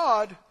of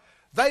God,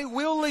 they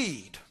will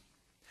lead.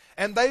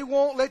 And they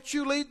won't let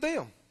you lead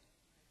them.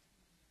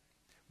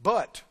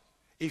 But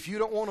if you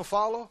don't want to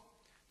follow,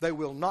 they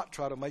will not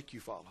try to make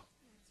you follow.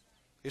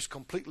 It's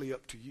completely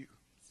up to you.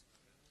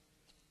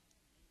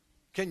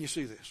 Can you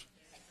see this?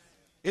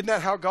 Isn't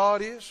that how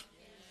God is?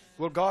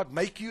 Will God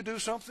make you do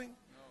something?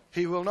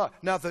 He will not.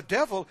 Now the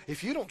devil,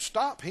 if you don't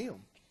stop him,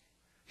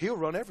 he'll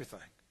run everything.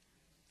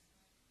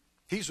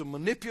 He's a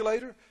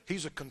manipulator.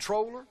 He's a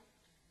controller.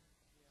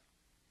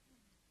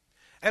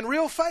 And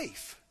real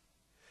faith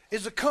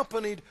is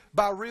accompanied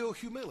by real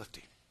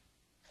humility.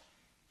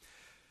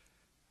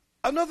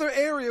 Another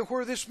area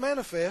where this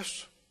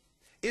manifests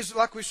is,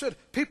 like we said,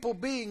 people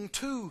being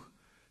too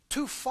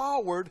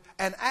forward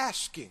and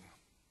asking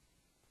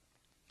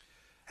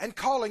and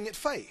calling it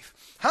faith.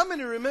 How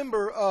many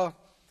remember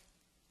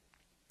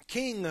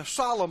King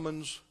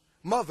Solomon's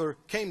mother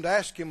came to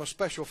ask him a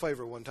special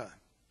favor one time?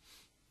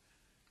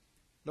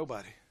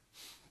 Nobody.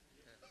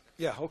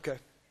 Yeah, okay.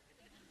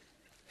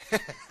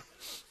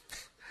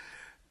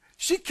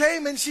 She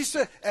came and she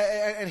said,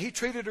 and he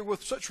treated her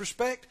with such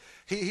respect.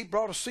 He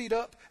brought a seat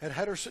up and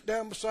had her sit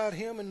down beside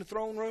him in the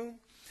throne room.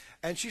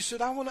 And she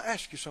said, I want to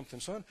ask you something,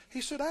 son.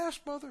 He said,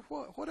 ask, mother,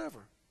 whatever.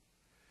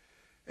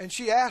 And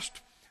she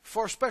asked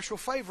for a special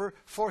favor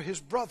for his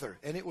brother,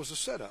 and it was a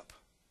setup,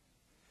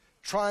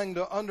 trying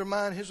to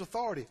undermine his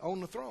authority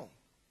on the throne.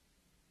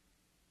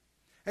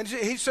 And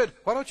he said,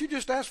 why don't you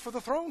just ask for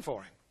the throne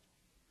for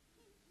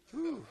him?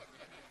 Ooh.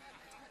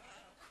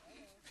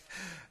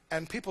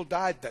 And people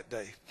died that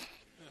day.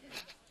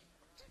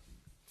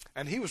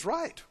 And he was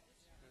right.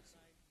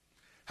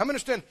 How many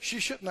understand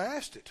she shouldn't have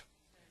asked it?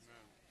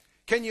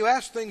 Can you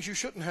ask things you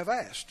shouldn't have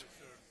asked?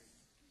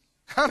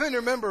 How many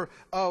remember,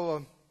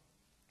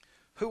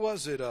 who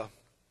was it?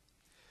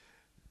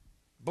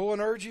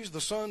 Boanerges, the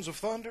sons of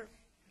thunder?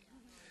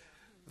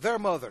 Their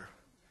mother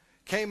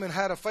came and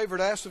had a favor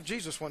to ask of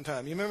Jesus one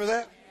time. You remember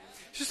that?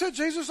 She said,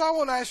 Jesus, I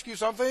want to ask you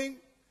something.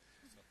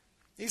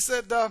 He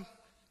said,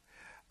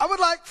 I would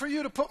like for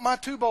you to put my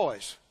two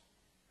boys,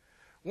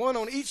 one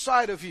on each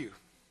side of you,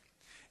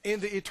 in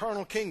the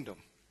eternal kingdom.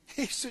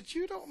 He said,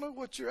 you don't know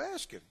what you're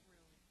asking.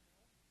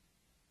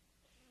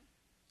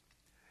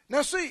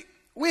 Now see,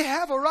 we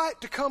have a right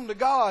to come to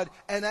God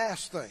and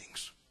ask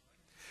things.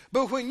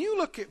 But when you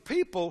look at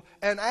people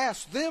and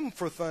ask them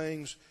for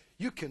things,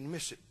 you can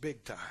miss it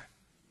big time.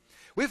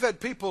 We've had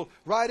people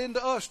write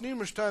into us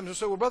numerous times and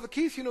say, well, Brother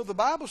Keith, you know the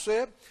Bible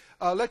said,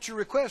 let your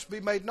request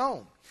be made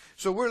known.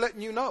 So we're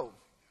letting you know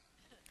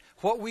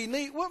what we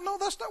need. Well, no,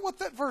 that's not what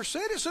that verse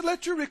said. It said,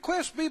 let your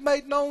request be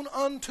made known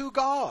unto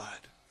God.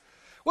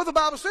 Well, the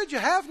Bible said you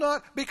have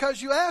not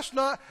because you ask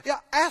not. Yeah,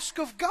 ask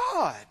of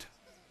God.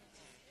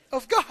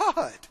 Of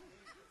God.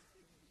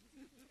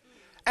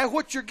 And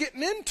what you're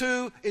getting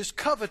into is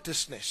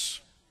covetousness.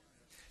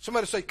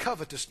 Somebody say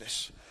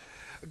covetousness.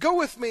 Go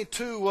with me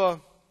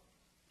to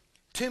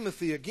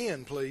Timothy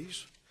again,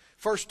 please.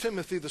 1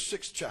 Timothy, the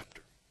 6th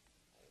chapter.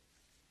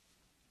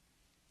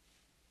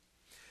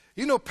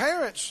 You know,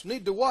 parents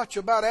need to watch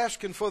about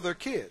asking for their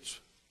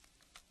kids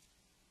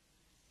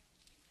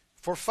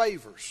for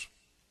favors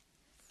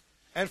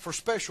and for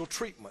special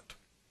treatment.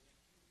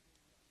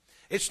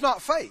 It's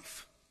not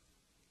faith.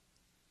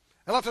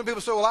 And a lot of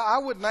people say, well, I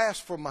wouldn't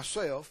ask for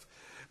myself,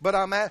 but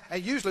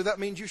and usually that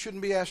means you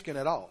shouldn't be asking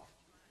at all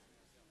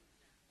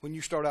when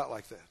you start out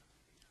like that.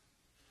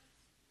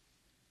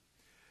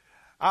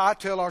 I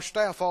tell our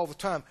staff all the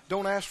time,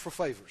 don't ask for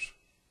favors.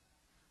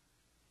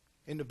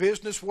 In the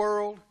business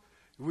world,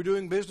 we're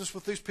doing business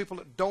with these people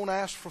that don't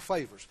ask for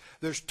favors.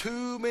 There's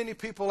too many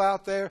people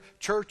out there,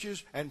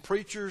 churches and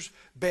preachers,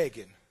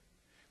 begging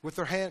with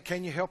their hand,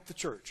 can you help the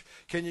church?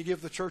 Can you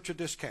give the church a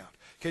discount?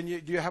 Do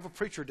you have a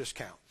preacher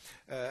discount?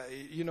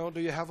 Do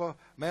you have a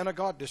man of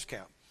God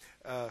discount?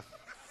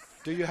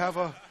 Do you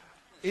have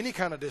any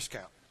kind of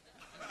discount?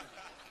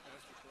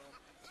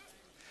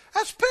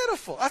 That's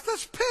pitiful.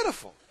 That's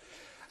pitiful.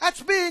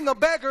 That's being a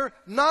beggar,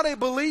 not a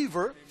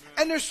believer.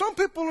 And there's some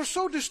people who are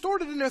so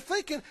distorted in their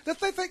thinking that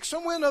they think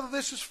some way or another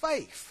this is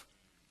faith.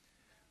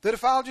 That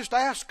if I'll just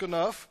ask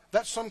enough,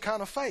 that's some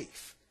kind of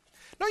faith.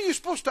 No, you're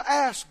supposed to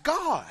ask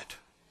God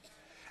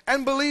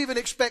and believe and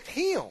expect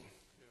Him.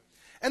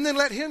 And then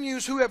let Him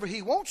use whoever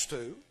He wants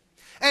to.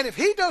 And if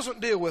He doesn't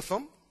deal with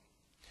them,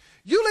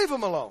 you leave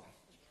them alone.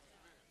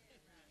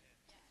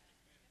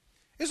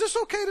 Is this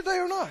okay today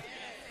or not?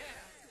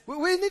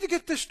 We need to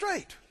get this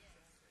straight.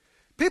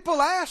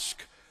 People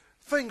ask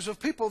things of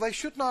people they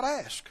should not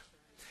ask.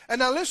 And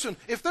now listen,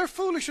 if they're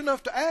foolish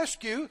enough to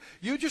ask you,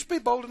 you just be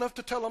bold enough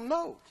to tell them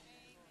no.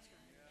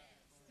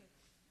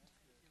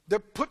 They're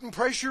putting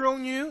pressure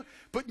on you,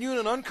 putting you in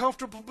an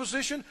uncomfortable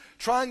position,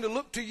 trying to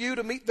look to you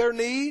to meet their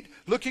need,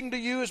 looking to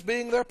you as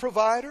being their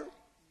provider.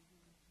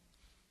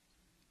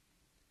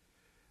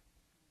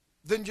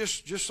 Then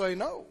just say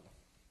no.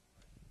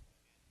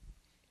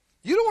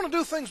 You don't want to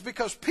do things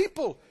because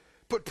people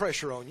put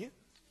pressure on you.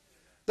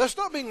 That's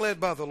not being led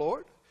by the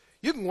Lord.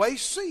 You can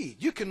waste seed.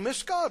 You can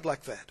miss God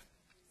like that.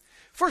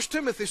 1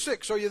 Timothy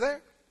 6, are you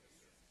there?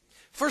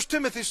 1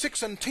 Timothy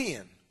 6 and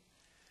 10.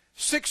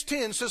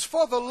 6:10 says,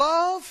 "For the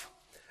love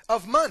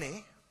of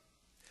money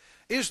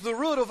is the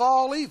root of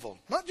all evil."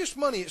 Not just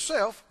money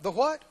itself, the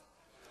what?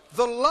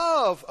 The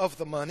love of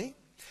the money,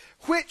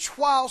 which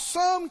while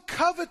some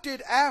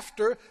coveted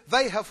after,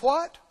 they have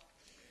what?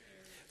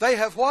 They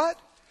have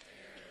what?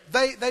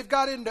 They've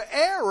got into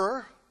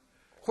error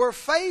where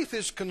faith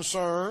is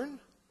concerned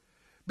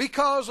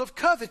because of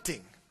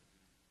coveting.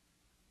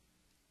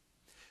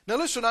 Now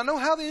listen, I know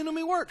how the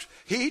enemy works.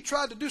 He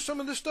tried to do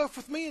some of this stuff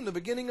with me in the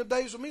beginning of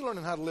days of me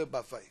learning how to live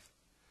by faith.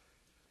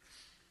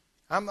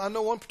 I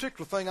know one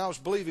particular thing I was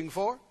believing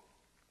for.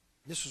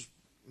 This was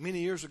many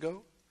years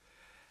ago.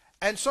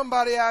 And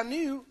somebody I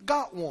knew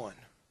got one.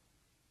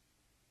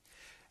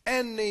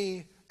 And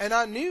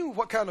I knew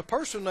what kind of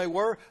person they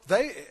were.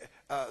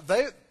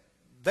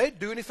 They'd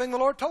do anything the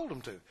Lord told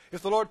them to.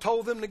 If the Lord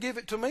told them to give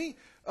it to me,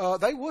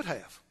 they would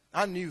have.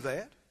 I knew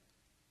that.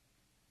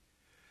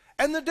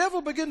 And the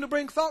devil began to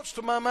bring thoughts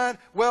to my mind.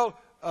 Well,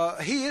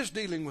 he is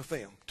dealing with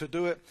them to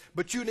do it,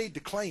 but you need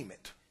to claim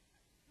it.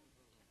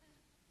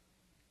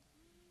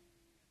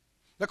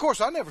 Now, of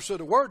course, I never said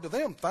a word to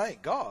them,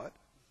 thank God.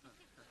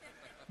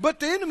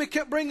 But the enemy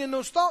kept bringing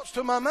those thoughts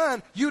to my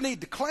mind. You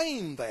need to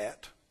claim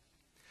that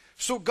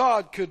so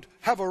God could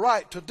have a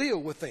right to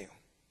deal with them.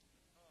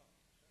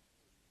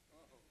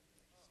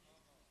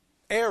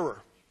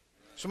 Error.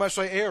 Somebody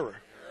say error.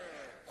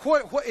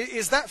 What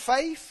is that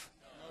faith?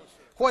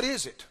 What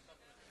is it?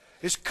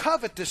 It's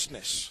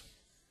covetousness.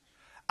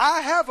 I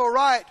have a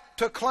right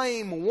to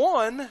claim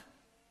one,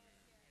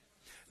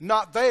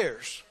 not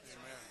theirs.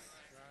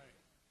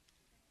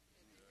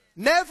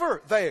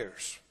 Never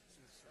theirs.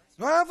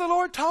 Well, the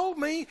Lord told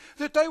me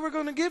that they were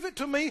going to give it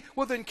to me.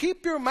 Well, then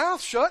keep your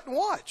mouth shut and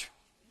watch.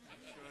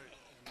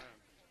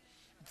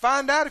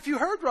 Find out if you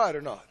heard right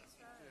or not.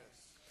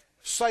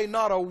 Say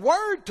not a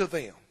word to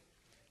them.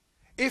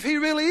 If He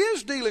really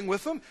is dealing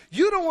with them,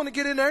 you don't want to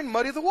get in there and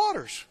muddy the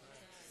waters.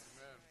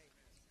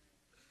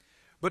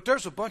 But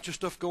there's a bunch of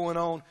stuff going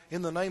on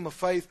in the name of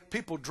faith.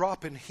 People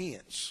dropping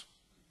hints.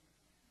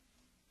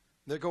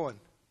 They're going,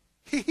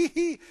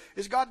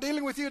 is God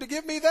dealing with you to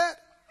give me that?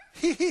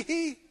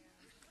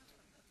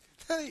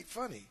 That ain't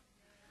funny.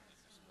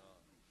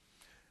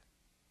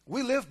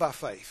 We live by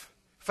faith.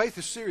 Faith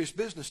is serious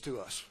business to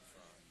us.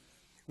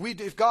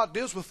 If God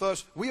deals with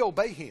us, we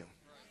obey Him.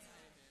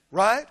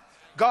 Right?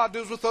 God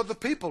deals with other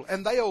people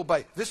and they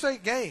obey. This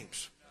ain't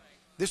games.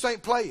 This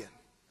ain't playing.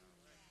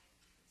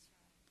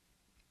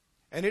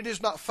 And it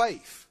is not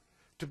faith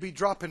to be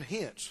dropping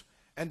hints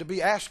and to be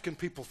asking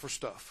people for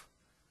stuff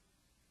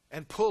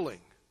and pulling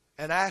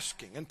and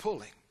asking and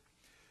pulling.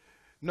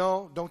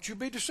 No, don't you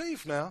be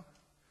deceived now.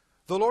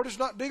 The Lord is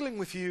not dealing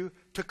with you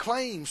to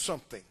claim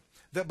something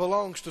that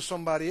belongs to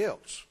somebody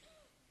else.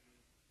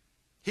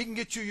 He can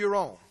get you your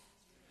own.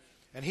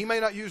 And He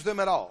may not use them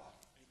at all.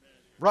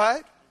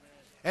 Right?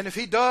 And if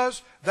He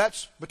does,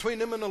 that's between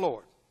them and the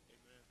Lord.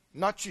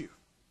 Not you.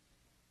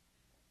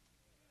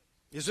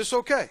 Is this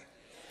okay?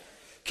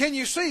 Can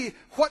you see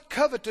what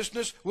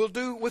covetousness will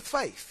do with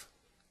faith?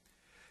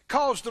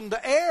 Cause them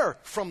to err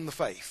from the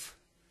faith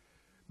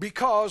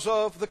because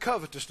of the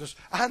covetousness.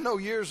 I know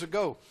years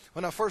ago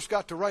when I first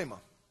got to Rhema,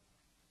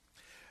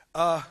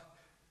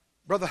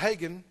 Brother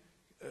Hagin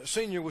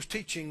Sr. was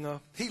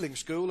teaching healing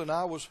school and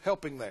I was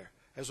helping there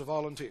as a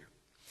volunteer.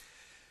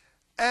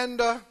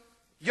 And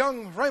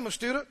young Rhema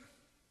student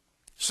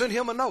sent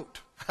him a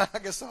note. I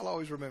guess I'll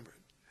always remember it.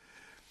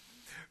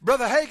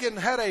 Brother Hagin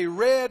had a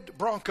red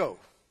Bronco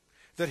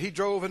that he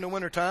drove in the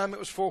wintertime. It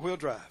was four-wheel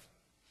drive.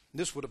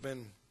 This would have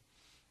been,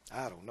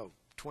 I don't know,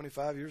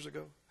 25 years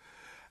ago.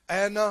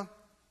 And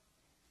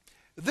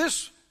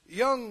this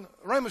young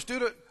Rhema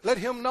student let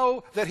him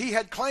know that he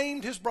had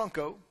claimed his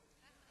Bronco.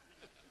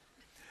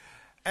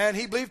 And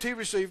he believed he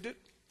received it.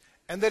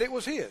 And that it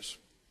was his.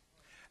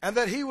 and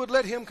that he would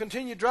let him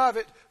continue to drive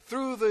it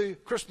through the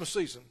Christmas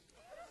season.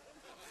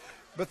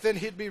 But then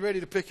he'd be ready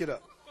to pick it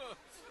up.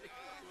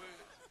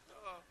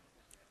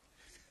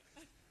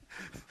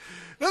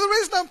 Now, the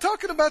reason I'm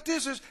talking about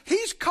this is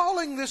he's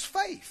calling this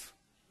faith,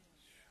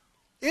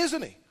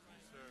 isn't he?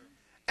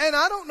 And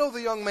I don't know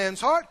the young man's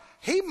heart.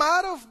 He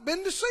might have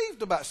been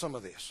deceived about some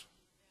of this.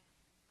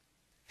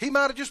 He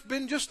might have just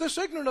been just this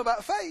ignorant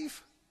about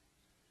faith.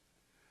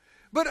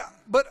 But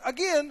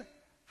again,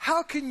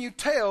 how can you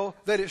tell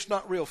that it's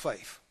not real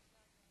faith?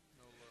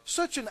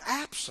 Such an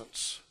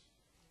absence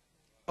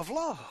of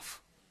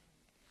love.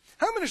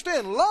 How many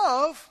understand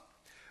love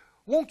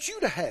wants you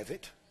to have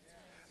it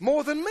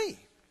more than me?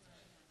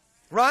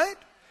 Right?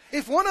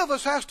 If one of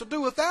us has to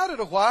do without it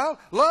a while,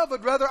 love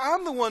would rather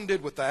I'm the one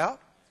did without.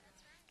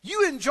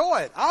 You enjoy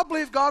it. I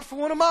believe God for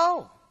one of my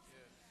own.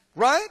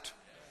 Right?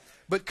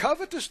 But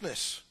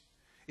covetousness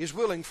is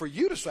willing for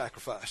you to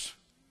sacrifice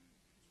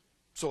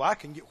so I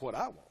can get what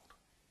I want.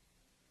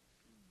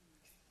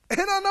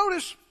 And I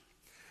notice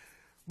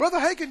Brother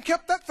Hagin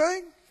kept that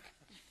thing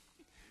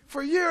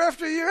for year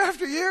after year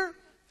after year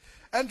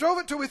and drove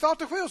it till we thought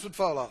the wheels would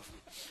fall off.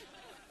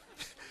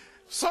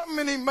 Something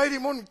in him made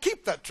him want to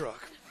keep that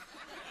truck.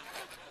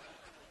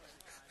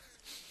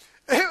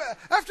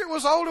 After it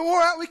was old and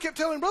wore out, we kept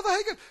telling him, Brother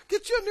Hagin,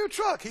 get you a new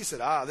truck. He said,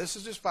 this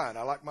is just fine.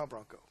 I like my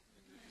Bronco.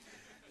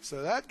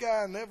 So that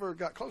guy never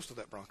got close to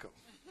that Bronco.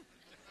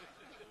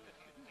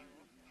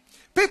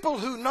 People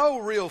who know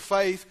real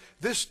faith,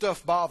 this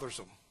stuff bothers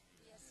them.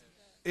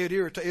 It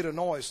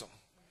annoys them.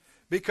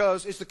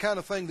 Because it's the kind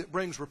of thing that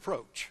brings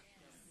reproach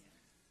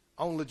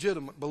on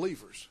legitimate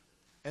believers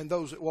and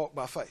those that walk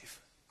by faith.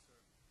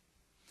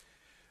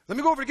 Let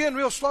me go over it again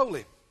real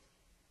slowly.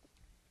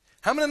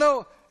 How many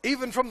know,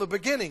 even from the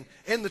beginning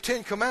in the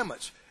Ten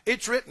Commandments,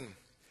 it's written,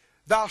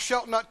 thou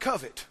shalt not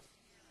covet.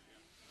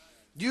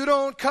 You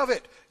don't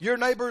covet your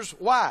neighbor's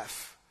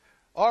wife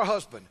or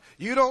husband.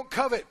 You don't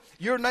covet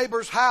your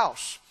neighbor's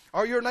house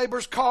or your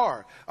neighbor's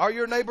car or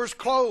your neighbor's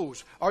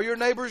clothes or your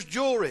neighbor's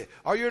jewelry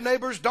or your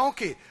neighbor's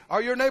donkey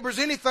or your neighbor's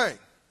anything.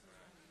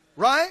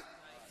 Right?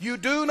 You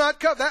do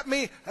not covet. That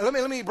means,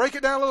 let me break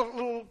it down a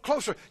little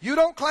closer. You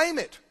don't claim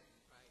it.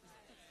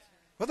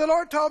 Well, the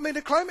Lord told me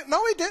to claim it.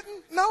 No, He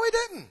didn't. No, He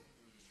didn't.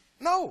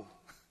 No,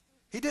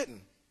 He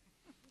didn't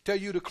tell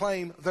you to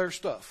claim their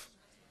stuff.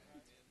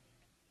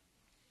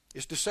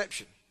 It's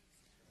deception.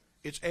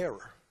 It's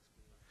error.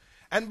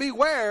 And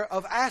beware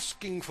of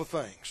asking for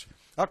things.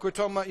 Like we're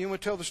talking about, you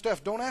would tell the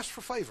staff, don't ask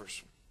for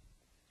favors.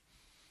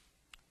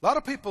 A lot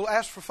of people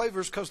ask for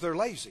favors because they're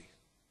lazy.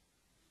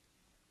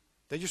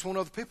 They just want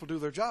other people to do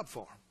their job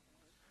for them.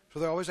 So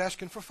they're always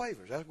asking for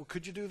favors. Well,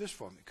 could you do this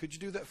for me? Could you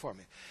do that for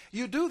me?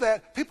 You do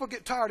that, people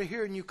get tired of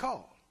hearing you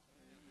call.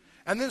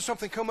 And then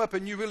something come up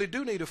and you really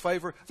do need a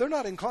favor, they're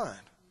not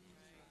inclined.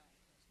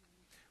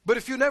 But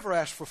if you never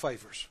ask for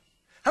favors,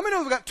 how many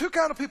know we've got two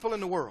kind of people in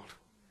the world?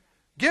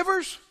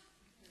 Givers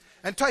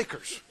and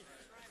takers.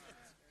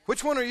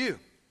 Which one are you?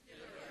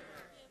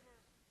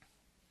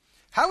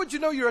 How would you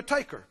know you're a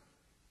taker?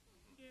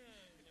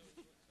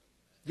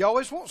 You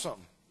always want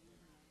something.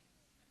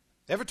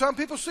 Every time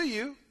people see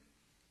you,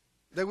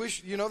 they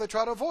wish, they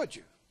try to avoid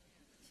you.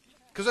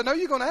 Because they know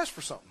you're going to ask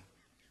for something.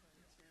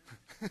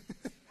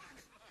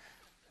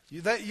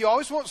 You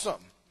always want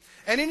something.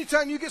 And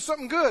anytime you get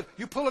something good,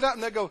 you pull it out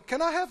and they go,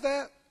 can I have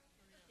that?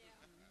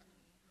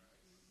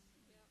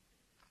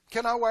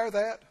 Can I wear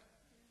that?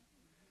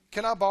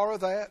 Can I borrow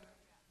that?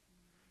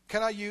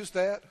 Can I use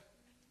that?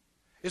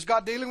 Is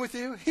God dealing with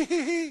you?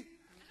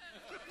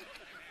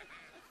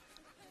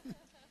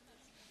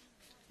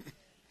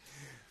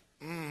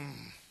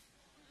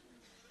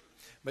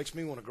 Makes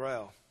me want to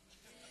growl.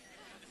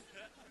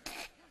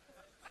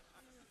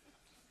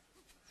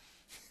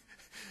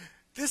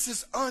 This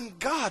is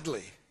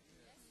ungodly.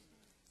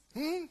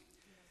 And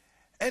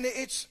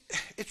it's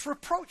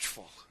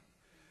reproachful.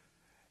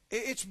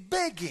 It's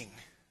begging.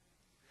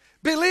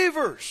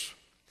 Believers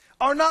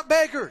are not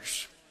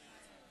beggars,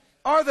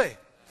 are they?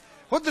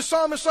 What did the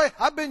psalmist say?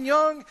 I've been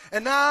young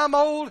and now I'm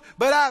old,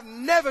 but I've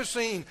never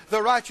seen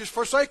the righteous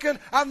forsaken.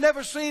 I've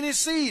never seen his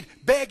seed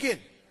begging.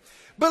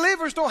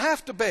 Believers don't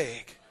have to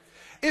beg.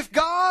 If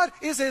God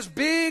is as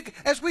big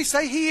as we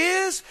say He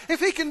is, if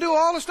He can do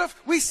all the stuff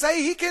we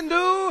say He can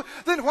do,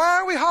 then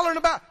why are we hollering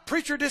about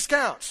preacher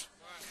discounts?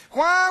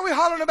 Why are we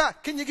hollering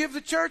about, can you give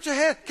the church a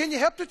hand? Can you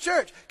help the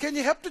church? Can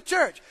you help the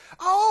church?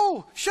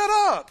 Oh, shut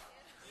up.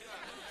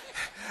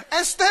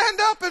 And stand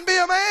up and be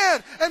a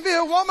man and be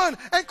a woman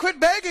and quit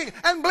begging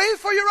and believe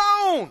for your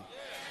own.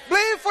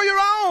 Believe for your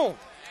own.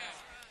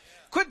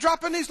 Quit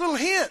dropping these little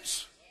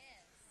hints.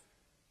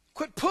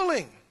 Quit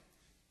pulling.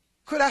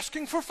 Quit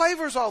asking for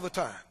favors all the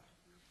time.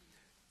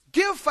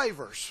 Give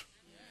favors.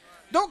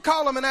 Don't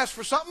call them and ask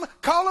for something.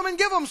 Call them and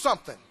give them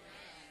something.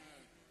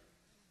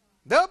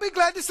 They'll be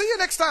glad to see you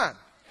next time.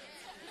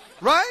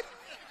 Right?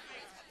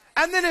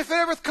 And then if it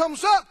ever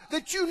comes up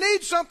that you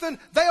need something,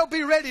 they'll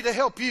be ready to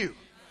help you.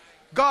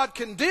 God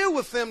can deal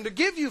with them to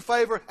give you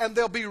favor and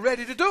they'll be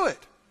ready to do it.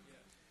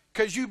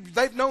 Because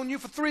they've known you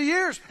for 3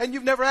 years and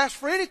you've never asked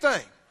for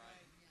anything.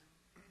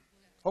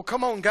 Oh,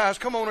 come on, guys.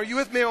 Come on. Are you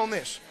with me on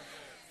this?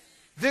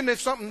 Then if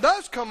something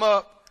does come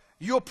up,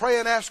 you'll pray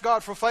and ask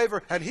God for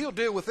favor, and He'll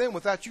deal with them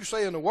without you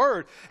saying a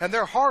word. And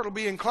their heart will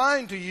be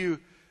inclined to you,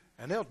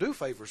 and they'll do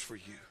favors for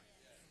you.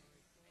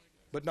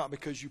 But not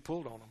because you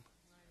pulled on them.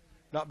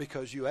 Not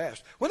because you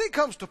asked. When it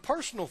comes to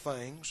personal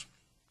things,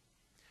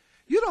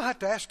 you don't have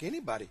to ask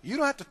anybody. You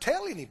don't have to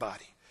tell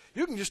anybody.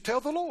 You can just tell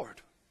the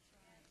Lord.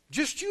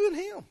 Just you and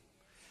Him.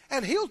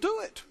 And He'll do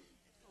it.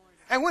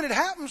 And when it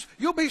happens,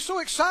 you'll be so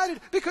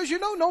excited because you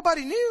know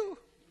nobody knew.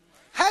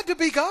 Had to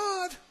be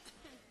God.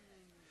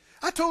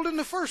 I told in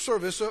the first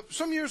service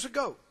some years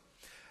ago,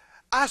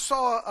 I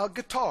saw a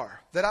guitar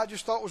that I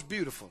just thought was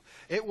beautiful.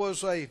 It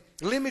was a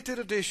limited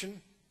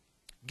edition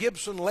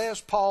Gibson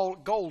Les Paul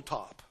Gold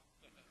Top.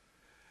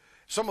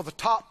 Some of the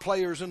top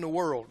players in the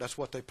world, that's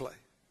what they play.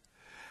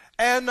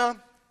 And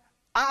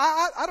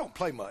I don't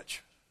play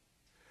much,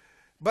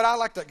 but I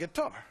like that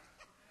guitar.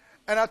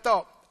 And I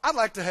thought, I'd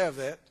like to have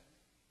that.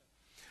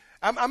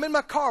 I'm in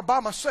my car by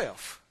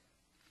myself.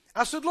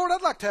 I said, Lord,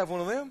 I'd like to have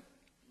one of them.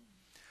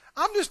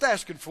 I'm just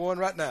asking for one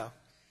right now.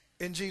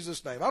 In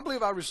Jesus' name. I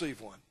believe I received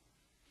one.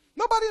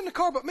 Nobody in the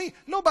car but me.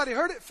 Nobody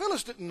heard it.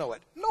 Phyllis didn't know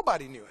it.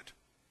 Nobody knew it.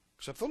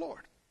 Except the Lord.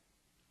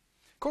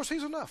 Of course,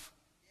 He's enough.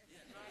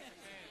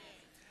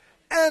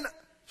 And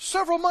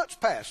several months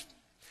passed.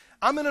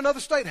 I'm in another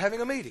state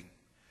having a meeting.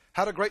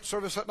 Had a great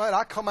service that night.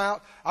 I come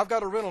out. I've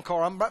got a rental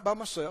car. I'm right by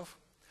myself.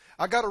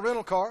 I got a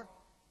rental car.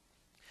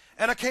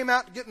 And I came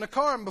out to get in the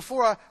car, and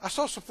before I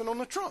saw something on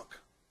the trunk.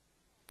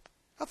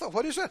 I thought,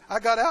 what is that? I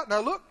got out and I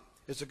looked.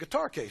 It's a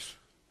guitar case.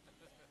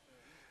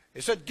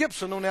 It said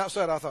Gibson on the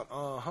outside. I thought,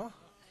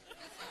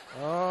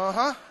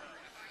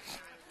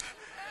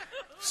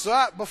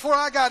 So before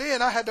I got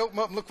in, I had to open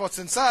up and look what's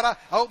inside. I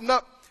opened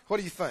up. What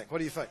do you think? What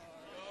do you think?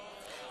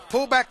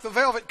 Pull back the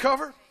velvet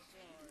cover.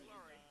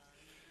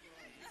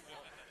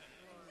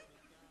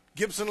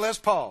 Gibson Les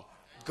Paul.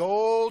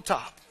 Gold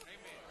top.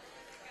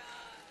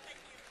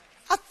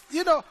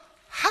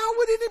 How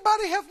would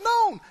anybody have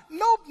known?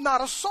 No,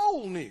 not a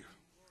soul knew.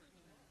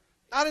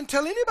 I didn't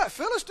tell anybody.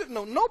 Phyllis didn't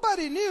know.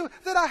 Nobody knew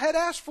that I had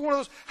asked for one of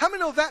those. How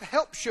many know that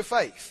helps your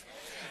faith?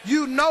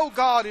 You know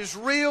God is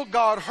real.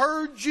 God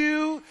heard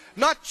you.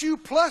 Not you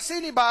plus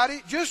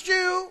anybody. Just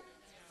you.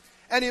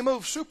 And He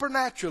moves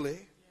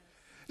supernaturally.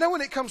 Now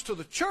when it comes to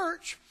the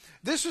church,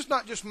 this is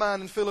not just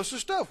mine and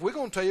Phyllis's stuff. We're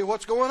going to tell you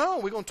what's going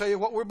on. We're going to tell you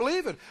what we're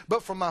believing.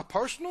 But for my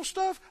personal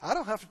stuff, I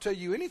don't have to tell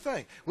you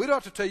anything. We don't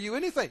have to tell you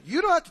anything.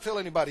 You don't have to tell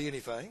anybody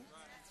anything.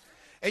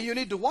 And you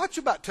need to watch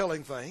about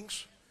telling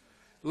things,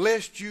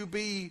 lest you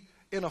be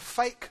in a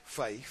fake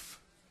faith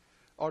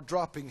or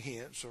dropping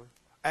hints or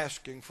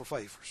asking for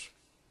favors.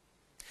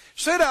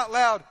 Say it out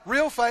loud.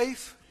 Real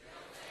faith.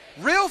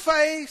 Real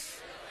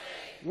faith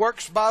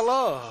works by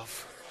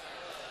love.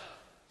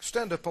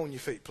 Stand up on your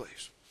feet,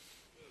 please.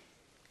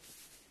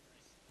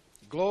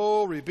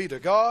 Glory be to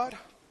God.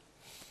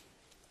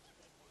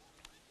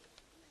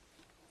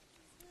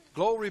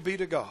 Glory be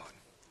to God.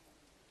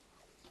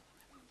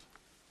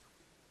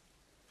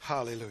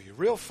 Hallelujah.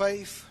 Real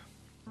faith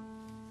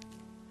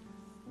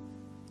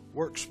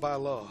works by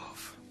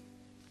love.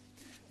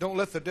 Don't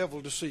let the devil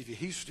deceive you.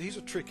 He's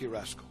a tricky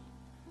rascal.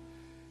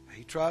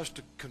 He tries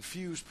to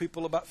confuse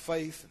people about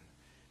faith.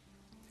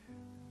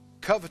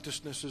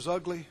 Covetousness is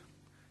ugly.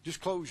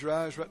 Just close your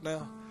eyes right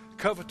now.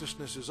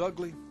 Covetousness is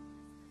ugly.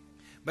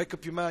 Make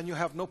up your mind you'll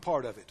have no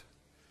part of it.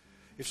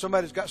 If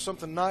somebody's got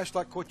something nice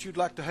like what you'd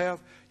like to have,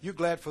 you're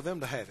glad for them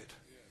to have it.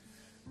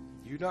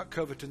 You're not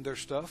coveting their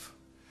stuff.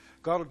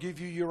 God will give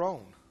you your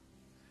own,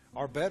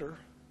 or better.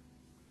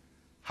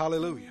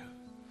 Hallelujah.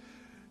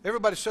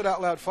 Everybody said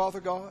out loud, Father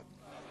God,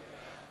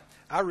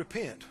 I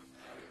repent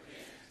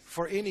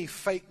for any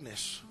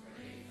fakeness.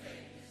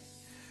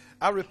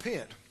 I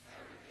repent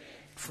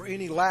for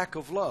any lack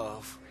of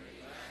love,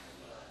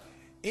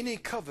 any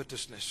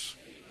covetousness,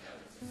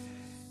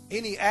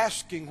 any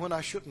asking when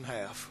I shouldn't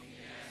have,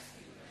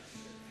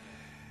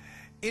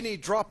 any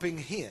dropping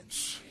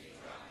hints,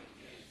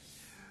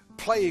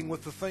 playing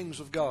with the things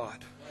of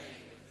God.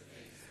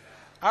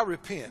 I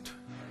repent.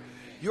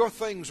 Your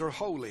things are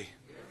holy.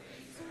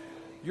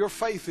 Your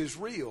faith is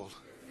real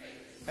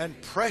and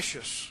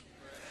precious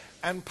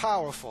and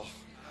powerful.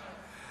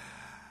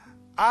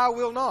 I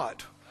will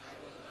not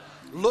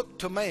look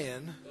to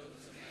man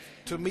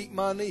to meet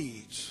my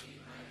needs.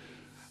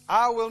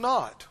 I will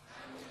not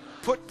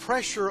put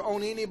pressure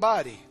on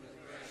anybody.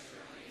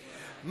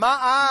 My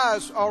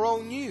eyes are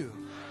on you.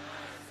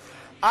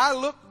 I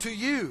look to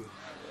you.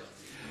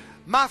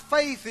 My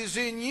faith is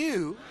in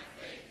you.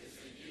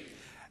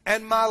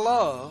 And my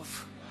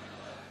love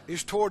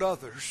is toward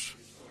others.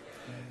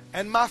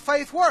 And my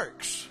faith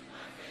works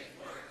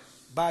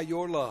by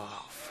your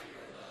love.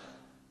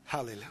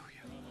 Hallelujah.